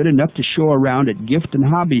will be good enough to show around at gift and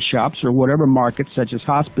hobby shops or whatever markets, such as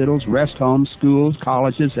hospitals, rest homes, schools,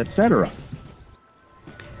 colleges, etc.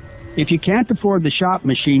 If you can't afford the shop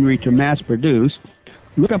machinery to mass produce,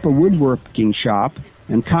 look up a woodworking shop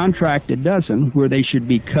and contract a dozen where they should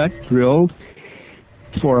be cut, drilled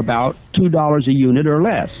for about $2 a unit or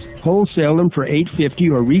less. Wholesale them for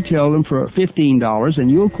 $8.50 or retail them for $15,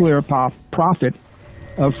 and you'll clear a profit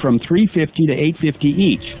of from $3.50 to $8.50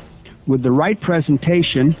 each. With the right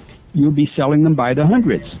presentation, you'll be selling them by the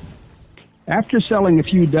hundreds. After selling a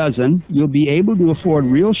few dozen, you'll be able to afford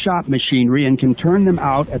real shop machinery and can turn them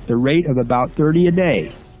out at the rate of about 30 a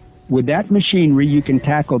day. With that machinery, you can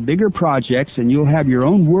tackle bigger projects and you'll have your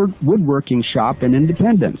own woodworking shop and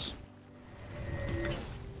independence.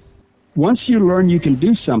 Once you learn you can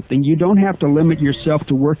do something, you don't have to limit yourself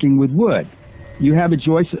to working with wood. You have a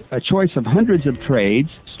choice of hundreds of trades,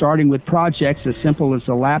 starting with projects as simple as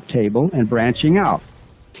a lap table and branching out.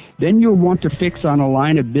 Then you'll want to fix on a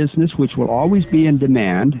line of business which will always be in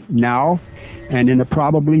demand now and in a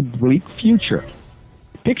probably bleak future.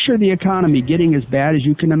 Picture the economy getting as bad as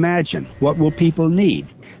you can imagine. What will people need?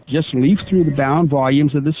 Just leaf through the bound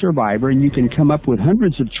volumes of the Survivor and you can come up with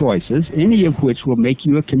hundreds of choices, any of which will make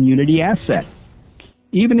you a community asset.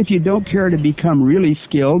 Even if you don't care to become really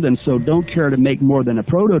skilled and so don't care to make more than a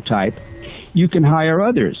prototype, you can hire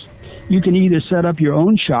others. You can either set up your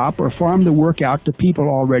own shop or farm the work out to people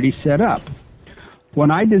already set up.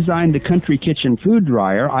 When I designed the Country Kitchen food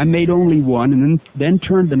dryer, I made only one and then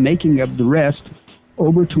turned the making of the rest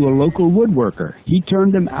over to a local woodworker. He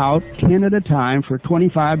turned them out 10 at a time for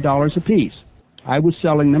 $25 a piece. I was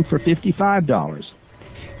selling them for $55.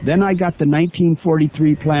 Then I got the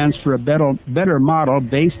 1943 plans for a better model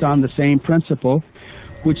based on the same principle,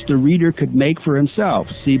 which the reader could make for himself.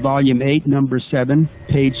 See Volume 8, Number 7,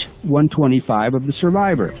 page 125 of the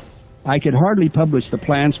Survivor. I could hardly publish the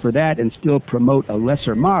plans for that and still promote a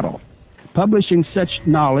lesser model. Publishing such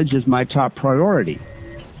knowledge is my top priority.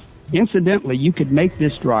 Incidentally, you could make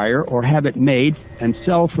this dryer or have it made and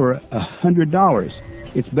sell for $100.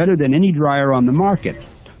 It's better than any dryer on the market.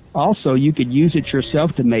 Also, you could use it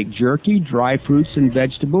yourself to make jerky, dry fruits and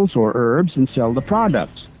vegetables, or herbs and sell the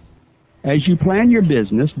products. As you plan your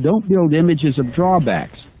business, don't build images of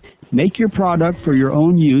drawbacks. Make your product for your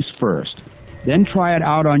own use first. Then try it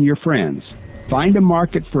out on your friends. Find a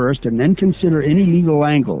market first and then consider any legal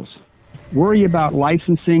angles. Worry about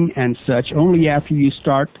licensing and such only after you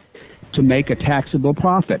start to make a taxable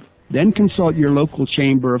profit. Then consult your local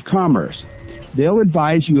chamber of commerce. They'll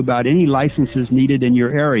advise you about any licenses needed in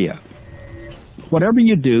your area. Whatever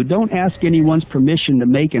you do, don't ask anyone's permission to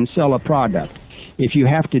make and sell a product. If you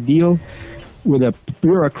have to deal with a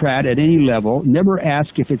bureaucrat at any level, never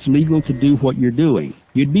ask if it's legal to do what you're doing.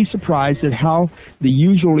 You'd be surprised at how the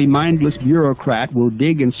usually mindless bureaucrat will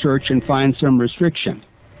dig and search and find some restriction.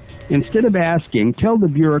 Instead of asking, tell the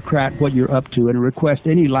bureaucrat what you're up to and request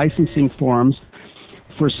any licensing forms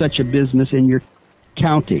for such a business in your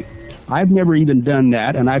county. I've never even done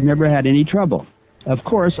that, and I've never had any trouble. Of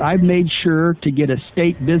course, I've made sure to get a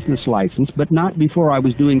state business license, but not before I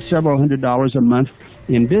was doing several $100s a month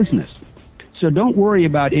in business. So don't worry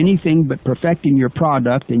about anything but perfecting your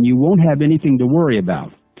product, and you won't have anything to worry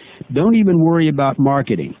about. Don't even worry about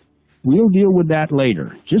marketing. We'll deal with that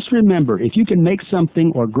later. Just remember, if you can make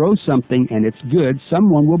something or grow something and it's good,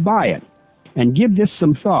 someone will buy it. And give this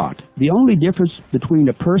some thought. The only difference between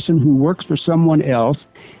a person who works for someone else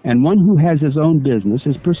and one who has his own business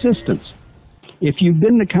is persistence. If you've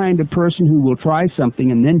been the kind of person who will try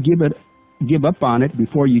something and then give up on it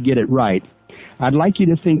before you get it right, I'd like you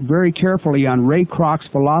to think very carefully on Ray Kroc's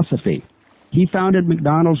philosophy. He founded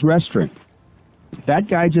McDonald's restaurant. That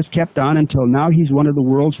guy just kept on until now he's one of the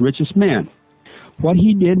world's richest men. What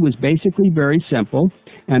he did was basically very simple,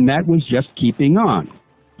 and that was just keeping on.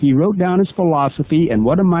 He wrote down his philosophy, and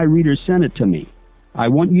one of my readers sent it to me. I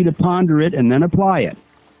want you to ponder it and then apply it.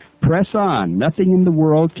 Press on. Nothing in the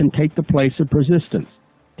world can take the place of persistence.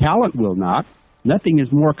 Talent will not. Nothing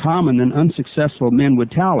is more common than unsuccessful men with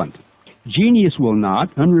talent. Genius will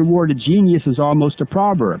not. Unrewarded genius is almost a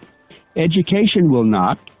proverb. Education will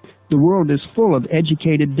not. The world is full of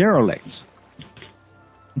educated derelicts.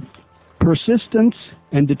 Persistence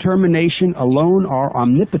and determination alone are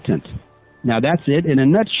omnipotent. Now that's it in a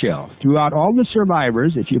nutshell. Throughout all the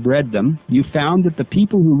survivors, if you've read them, you found that the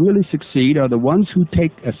people who really succeed are the ones who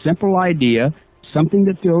take a simple idea, something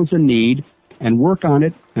that fills a need, and work on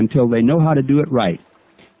it until they know how to do it right.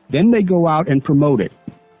 Then they go out and promote it,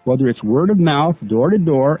 whether it's word of mouth, door to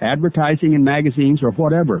door, advertising in magazines, or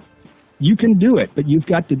whatever. You can do it, but you've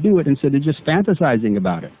got to do it instead of just fantasizing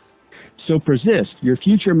about it. So persist. Your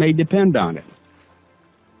future may depend on it.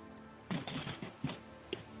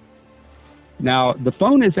 Now, the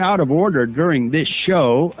phone is out of order during this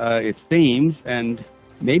show, it seems, and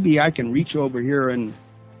maybe I can reach over here and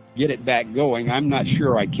get it back going. I'm not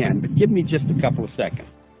sure I can, but give me just a couple of seconds.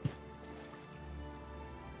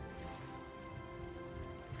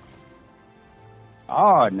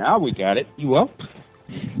 Ah, now we got it. You up?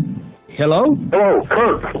 Hello? Hello,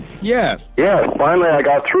 Kurt. Yes. Yes, finally I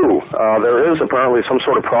got through. There is apparently some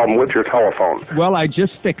sort of problem with your telephone. Well, I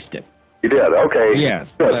just fixed it. You did? Okay. Yes.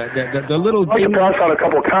 Good. The little I'd like to ding- pass on a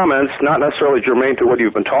couple of comments, not necessarily germane to what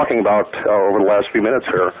you've been talking about over the last few minutes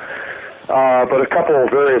here, but a couple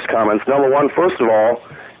of various comments. Number one, first of all,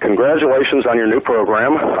 congratulations on your new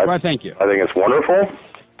program. Why, thank you. I think it's wonderful.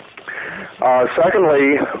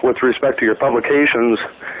 Secondly, with respect to your publications,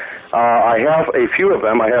 I have a few of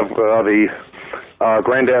them. I have the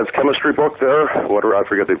Granddad's Chemistry book there, whatever, I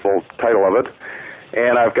forget the full title of it.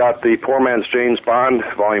 And I've got the Poor Man's James Bond,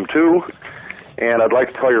 Volume 2. And I'd like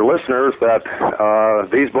to tell your listeners that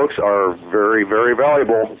these books are very, very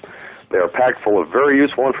valuable. They are packed full of very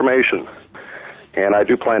useful information. And I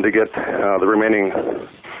do plan to get the remaining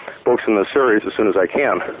books in the series as soon as I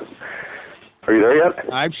can. Are you there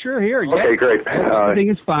yet? I'm sure here. Yes. Okay, great. Everything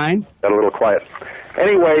is fine. Got a little quiet.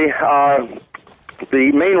 Anyway,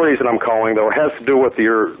 the main reason I'm calling, though, has to do with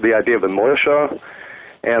the idea of the militia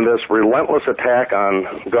and this relentless attack on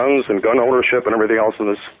guns and gun ownership and everything else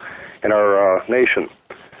in our nation.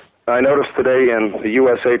 I noticed today in the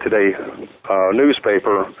USA Today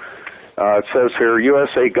newspaper, it says here,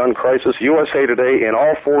 USA Gun Crisis. USA Today, in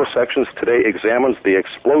all 4 sections today, examines the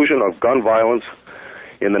explosion of gun violence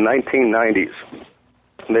in the 1990s.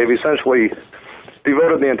 And they've essentially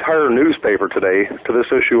devoted the entire newspaper today to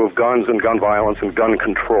this issue of guns and gun violence and gun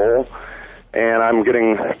control. And I'm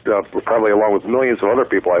getting, probably along with millions of other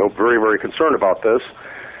people, I hope, very, very concerned about this,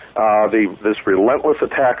 this relentless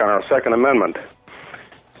attack on our Second Amendment.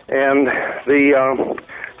 And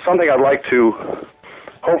something I'd like to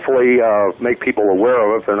hopefully make people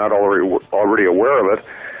aware of, if they're not already aware of it,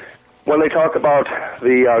 when they talk about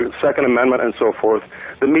the Second Amendment and so forth,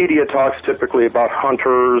 the media talks typically about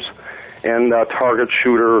hunters and target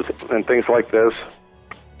shooters and things like this,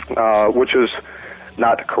 which is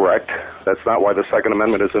not correct. That's not why the Second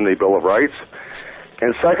Amendment is in the Bill of Rights.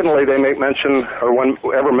 And secondly, they make mention, or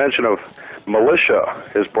whenever mention of militia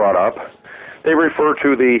is brought up, they refer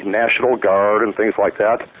to the National Guard and things like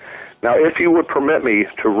that. Now, if you would permit me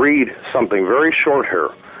to read something very short here,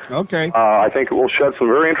 okay. I think it will shed some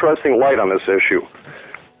very interesting light on this issue.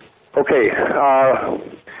 Okay,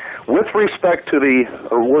 with respect to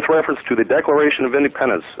with reference to the Declaration of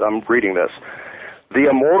Independence, I'm reading this. The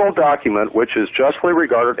immortal document, which is justly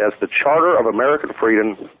regarded as the Charter of American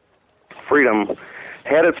Freedom,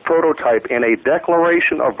 had its prototype in a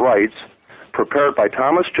Declaration of Rights prepared by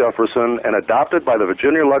Thomas Jefferson and adopted by the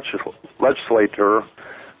Virginia legislature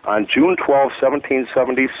on June 12,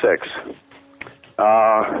 1776.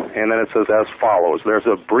 And then it says as follows. There's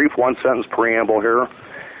a brief one-sentence preamble here.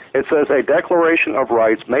 It says, a Declaration of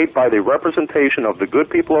Rights made by the representation of the good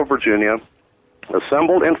people of Virginia,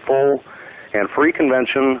 assembled in full and free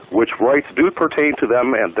convention, which rights do pertain to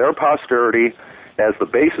them and their posterity as the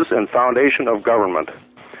basis and foundation of government.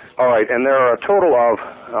 All right, and there are a total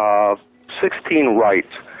of 16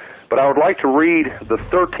 rights, but I would like to read the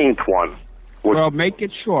 13th one. Well, make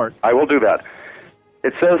it short. I will do that.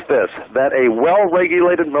 It says this, that a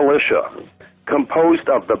well-regulated militia composed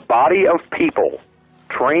of the body of people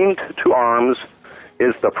trained to arms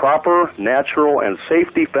is the proper, natural, and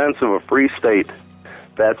safe defense of a free state,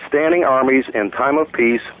 that standing armies in time of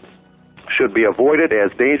peace should be avoided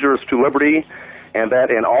as dangerous to liberty, and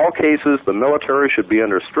that in all cases the military should be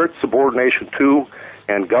under strict subordination to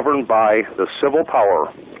and governed by the civil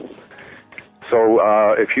power.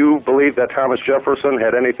 So if you believe that Thomas Jefferson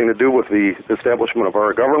had anything to do with the establishment of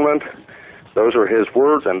our government, those are his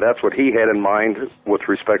words, and that's what he had in mind with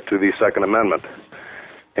respect to the Second Amendment.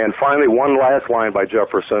 And finally, one last line by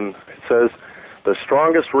Jefferson. It says, the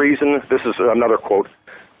strongest reason, this is another quote,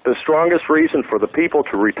 the strongest reason for the people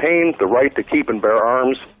to retain the right to keep and bear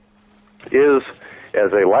arms is,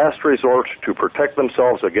 as a last resort, to protect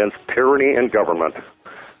themselves against tyranny and government.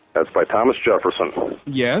 That's by Thomas Jefferson.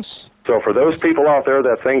 Yes. So for those people out there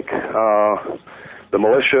that think the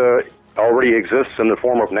militia already exists in the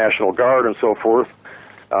form of National Guard and so forth,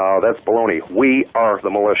 that's baloney. We are the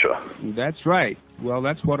militia. That's right. Well,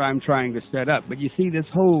 that's what I'm trying to set up. But you see, this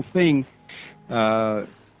whole thing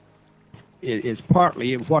is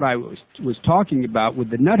partly what I was talking about with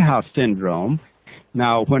the nut house syndrome.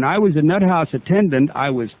 Now, when I was a nut house attendant, I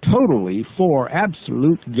was totally for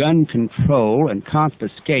absolute gun control and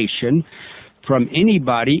confiscation from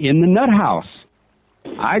anybody in the nut house.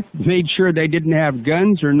 I made sure they didn't have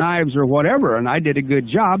guns or knives or whatever, and I did a good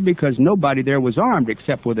job because nobody there was armed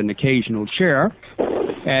except with an occasional chair.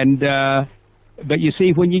 And but you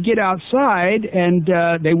see, when you get outside and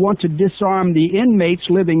they want to disarm the inmates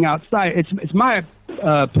living outside, it's my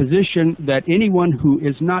position that anyone who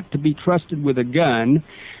is not to be trusted with a gun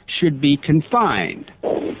should be confined.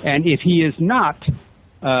 And if he is not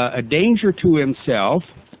a danger to himself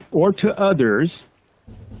or to others,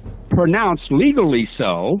 pronounced legally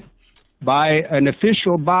so by an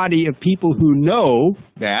official body of people who know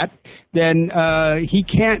that, then he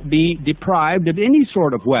can't be deprived of any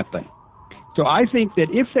sort of weapon. So I think that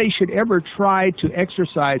if they should ever try to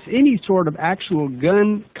exercise any sort of actual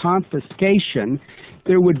gun confiscation,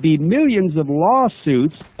 there would be millions of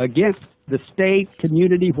lawsuits against the state,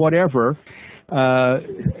 community, whatever,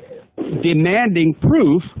 demanding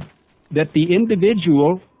proof that the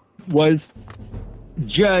individual was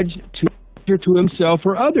judged to himself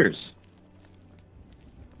or others.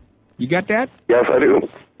 You got that? Yes, I do.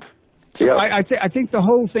 Yeah. I think the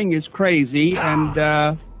whole thing is crazy,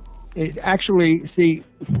 and it actually, see,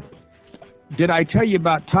 did I tell you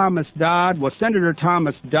about Thomas Dodd? Well, Senator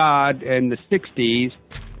Thomas Dodd in the 60s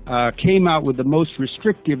came out with the most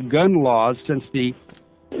restrictive gun laws since the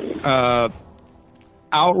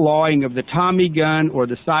outlawing of the Tommy gun or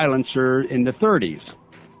the silencer in the 30s.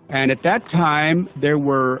 And at that time, there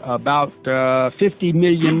were about 50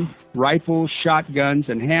 million rifles, shotguns,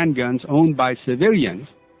 and handguns owned by civilians.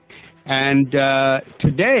 And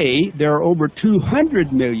today, there are over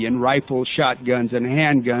 200 million rifles, shotguns, and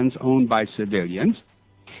handguns owned by civilians.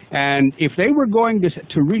 And if they were going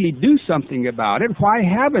to really do something about it, why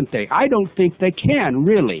haven't they? I don't think they can,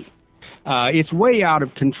 really. It's way out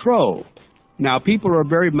of control. Now, people are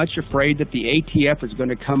very much afraid that the ATF is going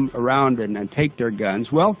to come around and take their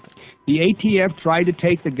guns. Well, the ATF tried to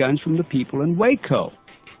take the guns from the people in Waco.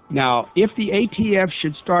 Now, if the ATF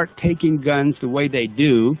should start taking guns the way they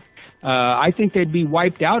do, I think they'd be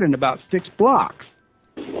wiped out in about 6 blocks.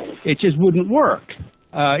 It just wouldn't work.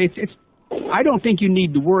 I don't think you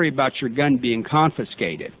need to worry about your gun being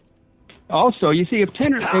confiscated. Also, you see, if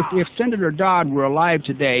Senator Dodd were alive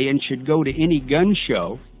today and should go to any gun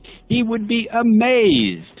show, he would be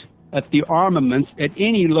amazed at the armaments at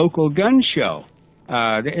any local gun show.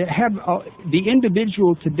 The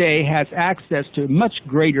individual today has access to much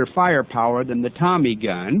greater firepower than the Tommy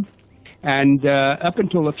gun. And up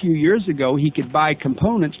until a few years ago, he could buy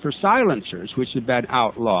components for silencers, which had been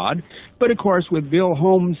outlawed. But of course, with Bill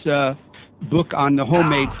Holmes' book on the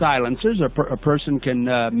homemade silencers, a person can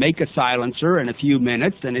make a silencer in a few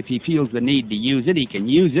minutes, and if he feels the need to use it, he can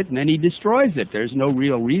use it, and then he destroys it. There's no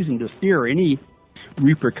real reason to fear any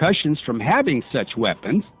repercussions from having such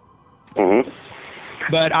weapons. Mm-hmm.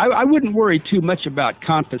 But I wouldn't worry too much about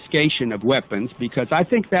confiscation of weapons, because I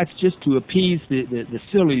think that's just to appease the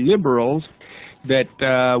silly liberals that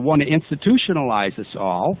want to institutionalize us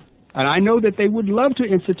all. And I know that they would love to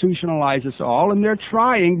institutionalize us all, and they're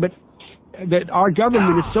trying, but that our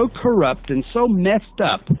government is so corrupt and so messed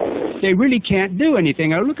up, they really can't do anything.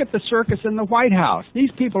 Now, look at the circus in the White House.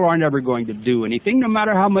 These people aren't ever going to do anything, no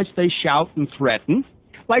matter how much they shout and threaten.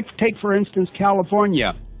 Like, take, for instance,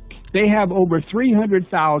 California. They have over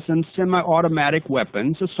 300,000 semi-automatic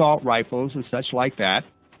weapons, assault rifles and such like that.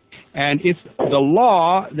 And it's the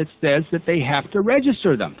law that says that they have to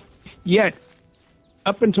register them. Yet,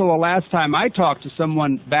 up until the last time I talked to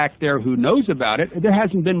someone back there who knows about it, there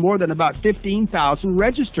hasn't been more than about 15,000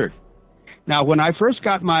 registered. Now, when I first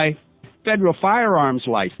got my federal firearms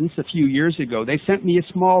license a few years ago, they sent me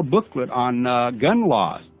a small booklet on gun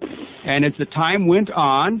laws. And as the time went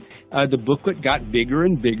on, the booklet got bigger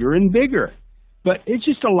and bigger and bigger. But it's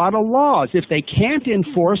just a lot of laws. If they can't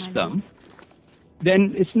enforce them,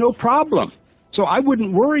 then it's no problem. So I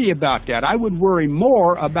wouldn't worry about that. I would worry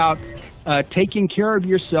more about taking care of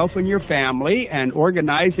yourself and your family and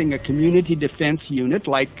organizing a community defense unit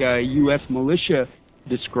like U.S. militia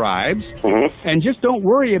describes. Mm-hmm. And just don't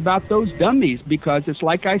worry about those dummies, because it's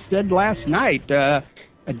like I said last night,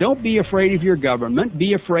 don't be afraid of your government.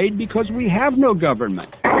 Be afraid because we have no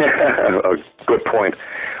government. Good point.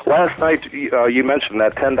 Last night you mentioned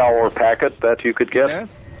that $10 packet that you could get. Yes.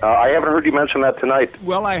 I haven't heard you mention that tonight.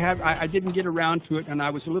 Well, I didn't get around to it, and I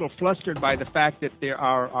was a little flustered by the fact that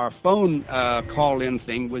our phone call-in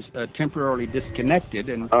thing was temporarily disconnected,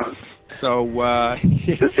 and so...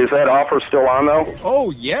 is that offer still on, though?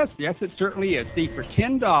 Oh, yes, it certainly is. See, for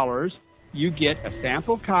 $10, you get a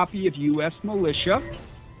sample copy of U.S. Militia,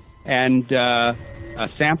 and a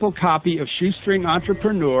sample copy of Shoestring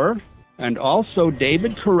Entrepreneur, and also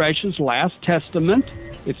David Koresh's Last Testament.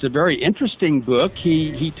 It's a very interesting book.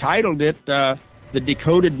 He titled it The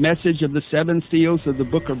Decoded Message of the Seven Seals of the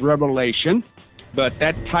Book of Revelation, but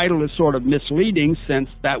that title is sort of misleading since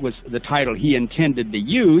that was the title he intended to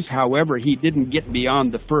use. However, he didn't get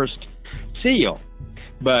beyond the first seal.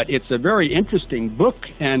 But it's a very interesting book,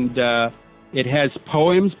 and it has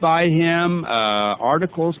poems by him,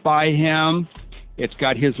 articles by him. It's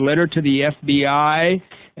got his letter to the FBI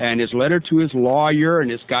and his letter to his lawyer,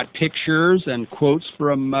 and it's got pictures and quotes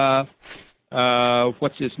from,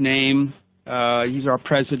 what's his name? He's our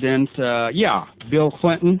president. Bill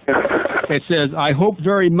Clinton. It says, I hope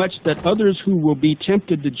very much that others who will be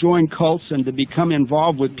tempted to join cults and to become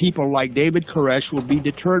involved with people like David Koresh will be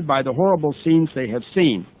deterred by the horrible scenes they have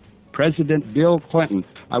seen. President Bill Clinton.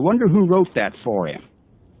 I wonder who wrote that for him.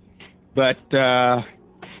 But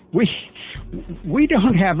we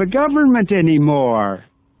don't have a government anymore.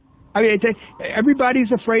 I mean,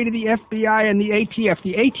 everybody's afraid of the FBI and the ATF.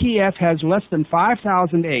 The ATF has less than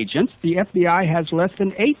 5,000 agents. The FBI has less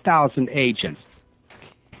than 8,000 agents.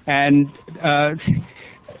 And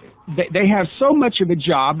they have so much of a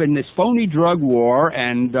job in this phony drug war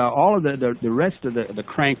and all of the rest of the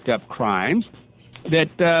cranked up crimes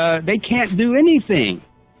that they can't do anything.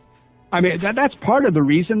 I mean, that's part of the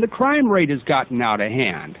reason the crime rate has gotten out of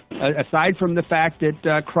hand. Aside from the fact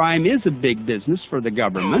that crime is a big business for the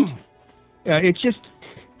government,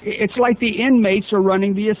 it's like the inmates are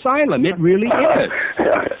running the asylum. It really is.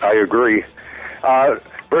 I agree.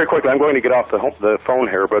 Very quickly, I'm going to get off the phone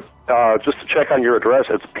here, but just to check on your address,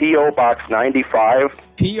 it's P.O. Box 95.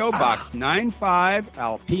 P.O. Box 95,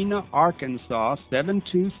 Alpena, Arkansas,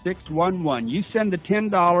 72611. You send the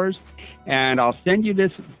 $10, and I'll send you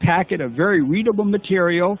this packet of very readable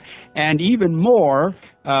material, and even more,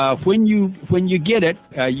 when you get it,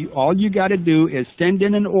 all you got to do is send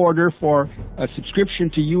in an order for a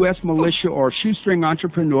subscription to U.S. Militia or Shoestring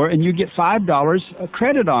Entrepreneur, and you get $5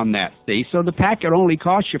 credit on that. See, so the packet only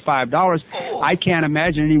costs you $5. I can't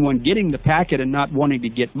imagine anyone getting the packet and not wanting to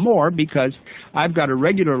get more, because I've got a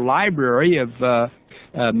regular library of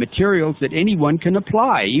materials that anyone can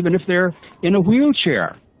apply, even if they're in a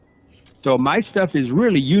wheelchair. So my stuff is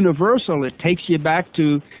really universal. It takes you back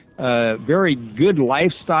to very good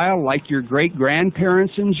lifestyle like your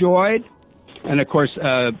great-grandparents enjoyed. And, of course,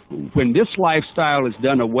 when this lifestyle is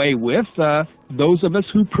done away with, those of us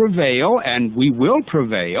who prevail, and we will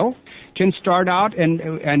prevail, can start out and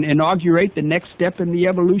inaugurate the next step in the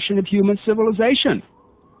evolution of human civilization.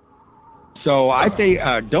 So I say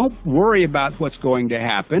don't worry about what's going to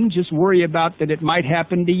happen. Just worry about that it might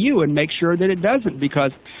happen to you, and make sure that it doesn't,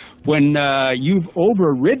 because when you've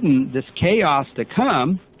overridden this chaos to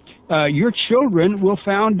come, your children will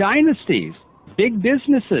found dynasties, big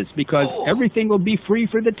businesses, because everything will be free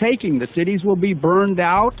for the taking. The cities will be burned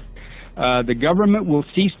out. The government will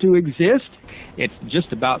cease to exist. It's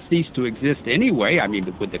just about ceased to exist anyway. I mean,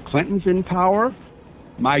 with the Clintons in power,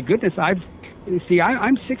 my goodness,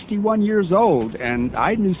 I'm 61 years old, and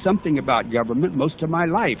I knew something about government most of my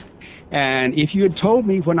life. And if you had told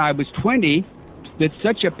me when I was 20 that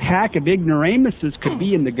such a pack of ignoramuses could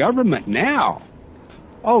be in the government now,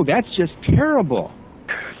 oh, that's just terrible.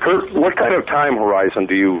 Kurt, what kind of time horizon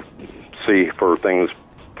do you see for things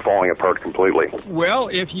falling apart completely? Well,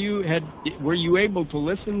 were you able to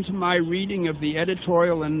listen to my reading of the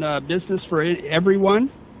editorial in Business for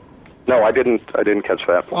Everyone? No, I didn't catch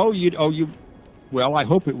that. Well, I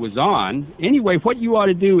hope it was on. Anyway, what you ought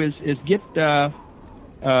to do is get the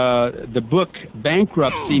book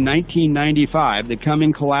Bankruptcy 1995, The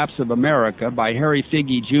Coming Collapse of America by Harry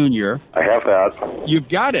Figge Jr. I have that. You've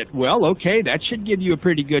got it. Well, okay, that should give you a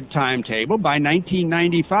pretty good timetable by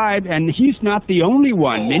 1995, and he's not the only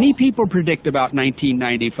one. Many people predict about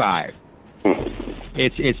 1995.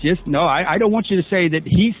 It's just, no, I don't want you to say that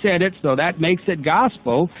he said it, so that makes it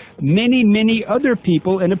gospel. Many, many other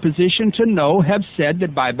people in a position to know have said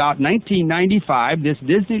that by about 1995, this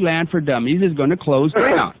Disneyland for Dummies is going to close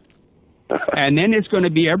down. And then it's going to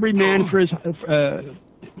be every man for his,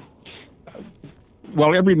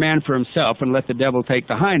 every man for himself, and let the devil take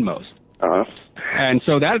the hindmost. Uh-huh. And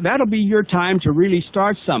so that'll be your time to really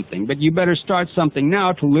start something, but you better start something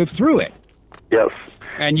now to live through it. Yes.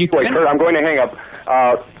 And you Wait, Kurt, I'm going to hang up.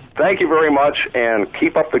 Thank you very much, and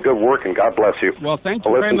keep up the good work, and God bless you. Well, thank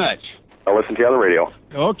you very much. I'll listen to you on the radio.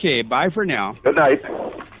 Okay, bye for now. Good night.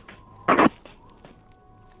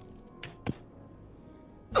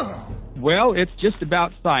 Well, it's just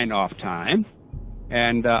about sign-off time,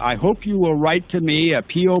 and I hope you will write to me,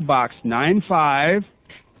 P.O. Box 95,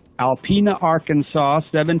 Alpena, Arkansas,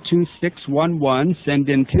 72611. Send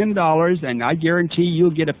in $10, and I guarantee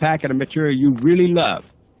you'll get a packet of material you really love.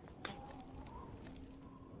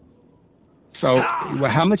 So,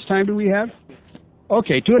 well, how much time do we have?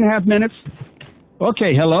 Okay, 2.5 minutes.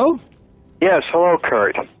 Okay, hello? Yes, hello,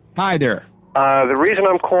 Kurt. Hi there. The reason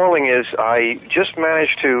I'm calling is I just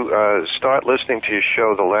managed to start listening to your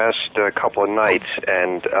show the last couple of nights,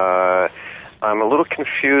 and I'm a little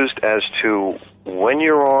confused as to when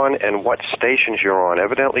you're on and what stations you're on.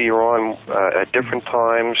 Evidently, you're on at different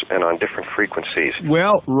times and on different frequencies.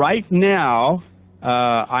 Well, right now,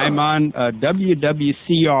 I'm on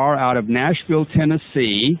WWCR out of Nashville,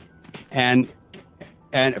 Tennessee, and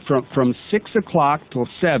from 6 o'clock till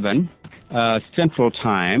 7 Central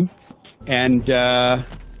Time, and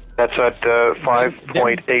that's at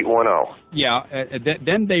 5.810. Yeah.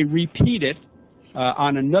 Then they repeat it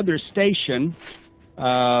on another station.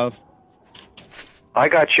 I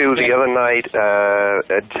got you the other night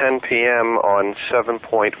at 10 p.m. on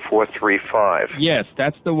 7.435. Yes,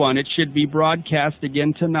 that's the one. It should be broadcast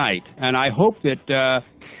again tonight. And I hope that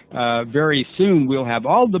very soon we'll have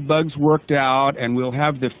all the bugs worked out, and we'll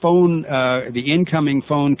have the phone, the incoming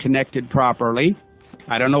phone connected properly.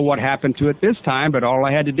 I don't know what happened to it this time, but all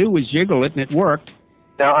I had to do was jiggle it, and it worked.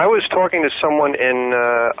 Now, I was talking to someone in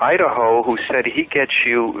Idaho who said he gets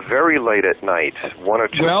you very late at night, 1 or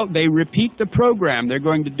 2. Well, they repeat the program. They're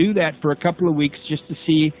going to do that for a couple of weeks just to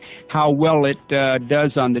see how well it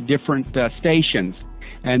does on the different stations.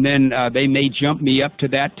 And then they may jump me up to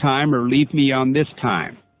that time or leave me on this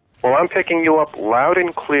time. Well, I'm picking you up loud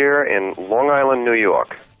and clear in Long Island, New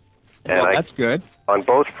York. And well, that's good. On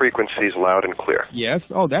both frequencies, loud and clear. Yes.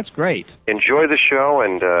 Oh, that's great. Enjoy the show,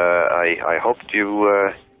 and I hope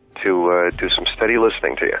to do some steady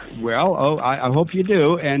listening to you. Well, I hope you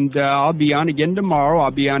do, and I'll be on again tomorrow. I'll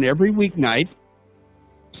be on every weeknight.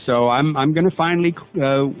 So I'm going to finally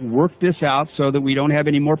work this out so that we don't have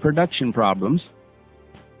any more production problems.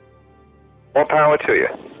 More power to you.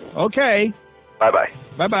 Okay. Bye-bye.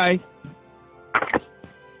 Bye-bye.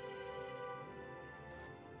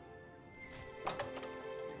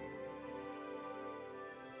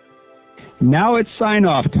 Now it's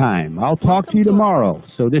sign-off time. I'll talk to you tomorrow.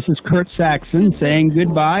 So this is Kurt Saxon saying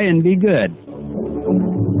goodbye and be good.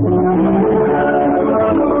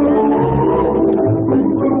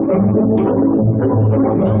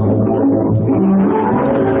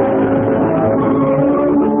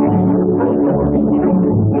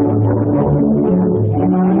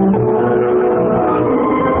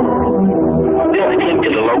 This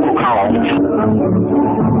is a local call.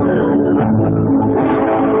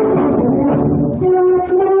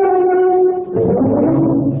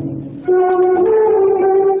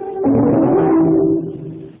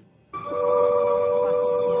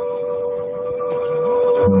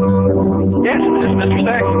 Yes, this is Mr.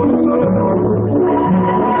 Saxon.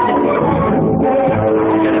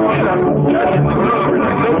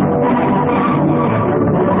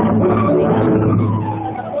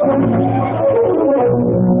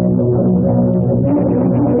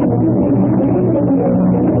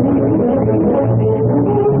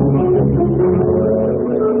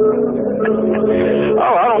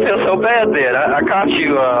 Oh, I don't feel so bad then. I caught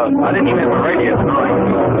you, I didn't even have the radio tonight.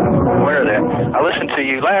 I'm aware of that. I listened to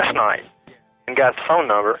you last night and got the phone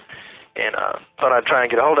number and thought I'd try and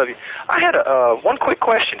get a hold of you. I had one quick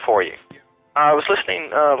question for you. I was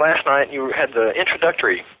listening last night and you had the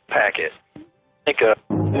introductory packet. I think,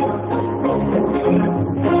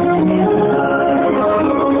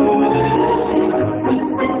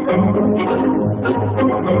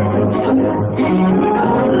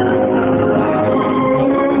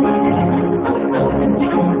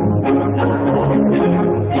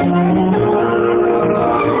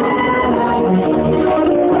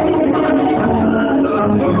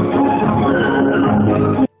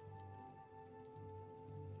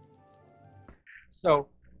 So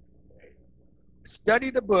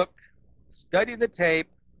study the book, study the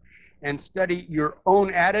tape, and study your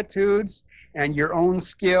own attitudes and your own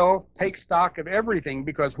skill. Take stock of everything,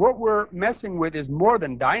 because what we're messing with is more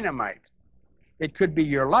than dynamite. It could be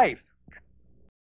your life.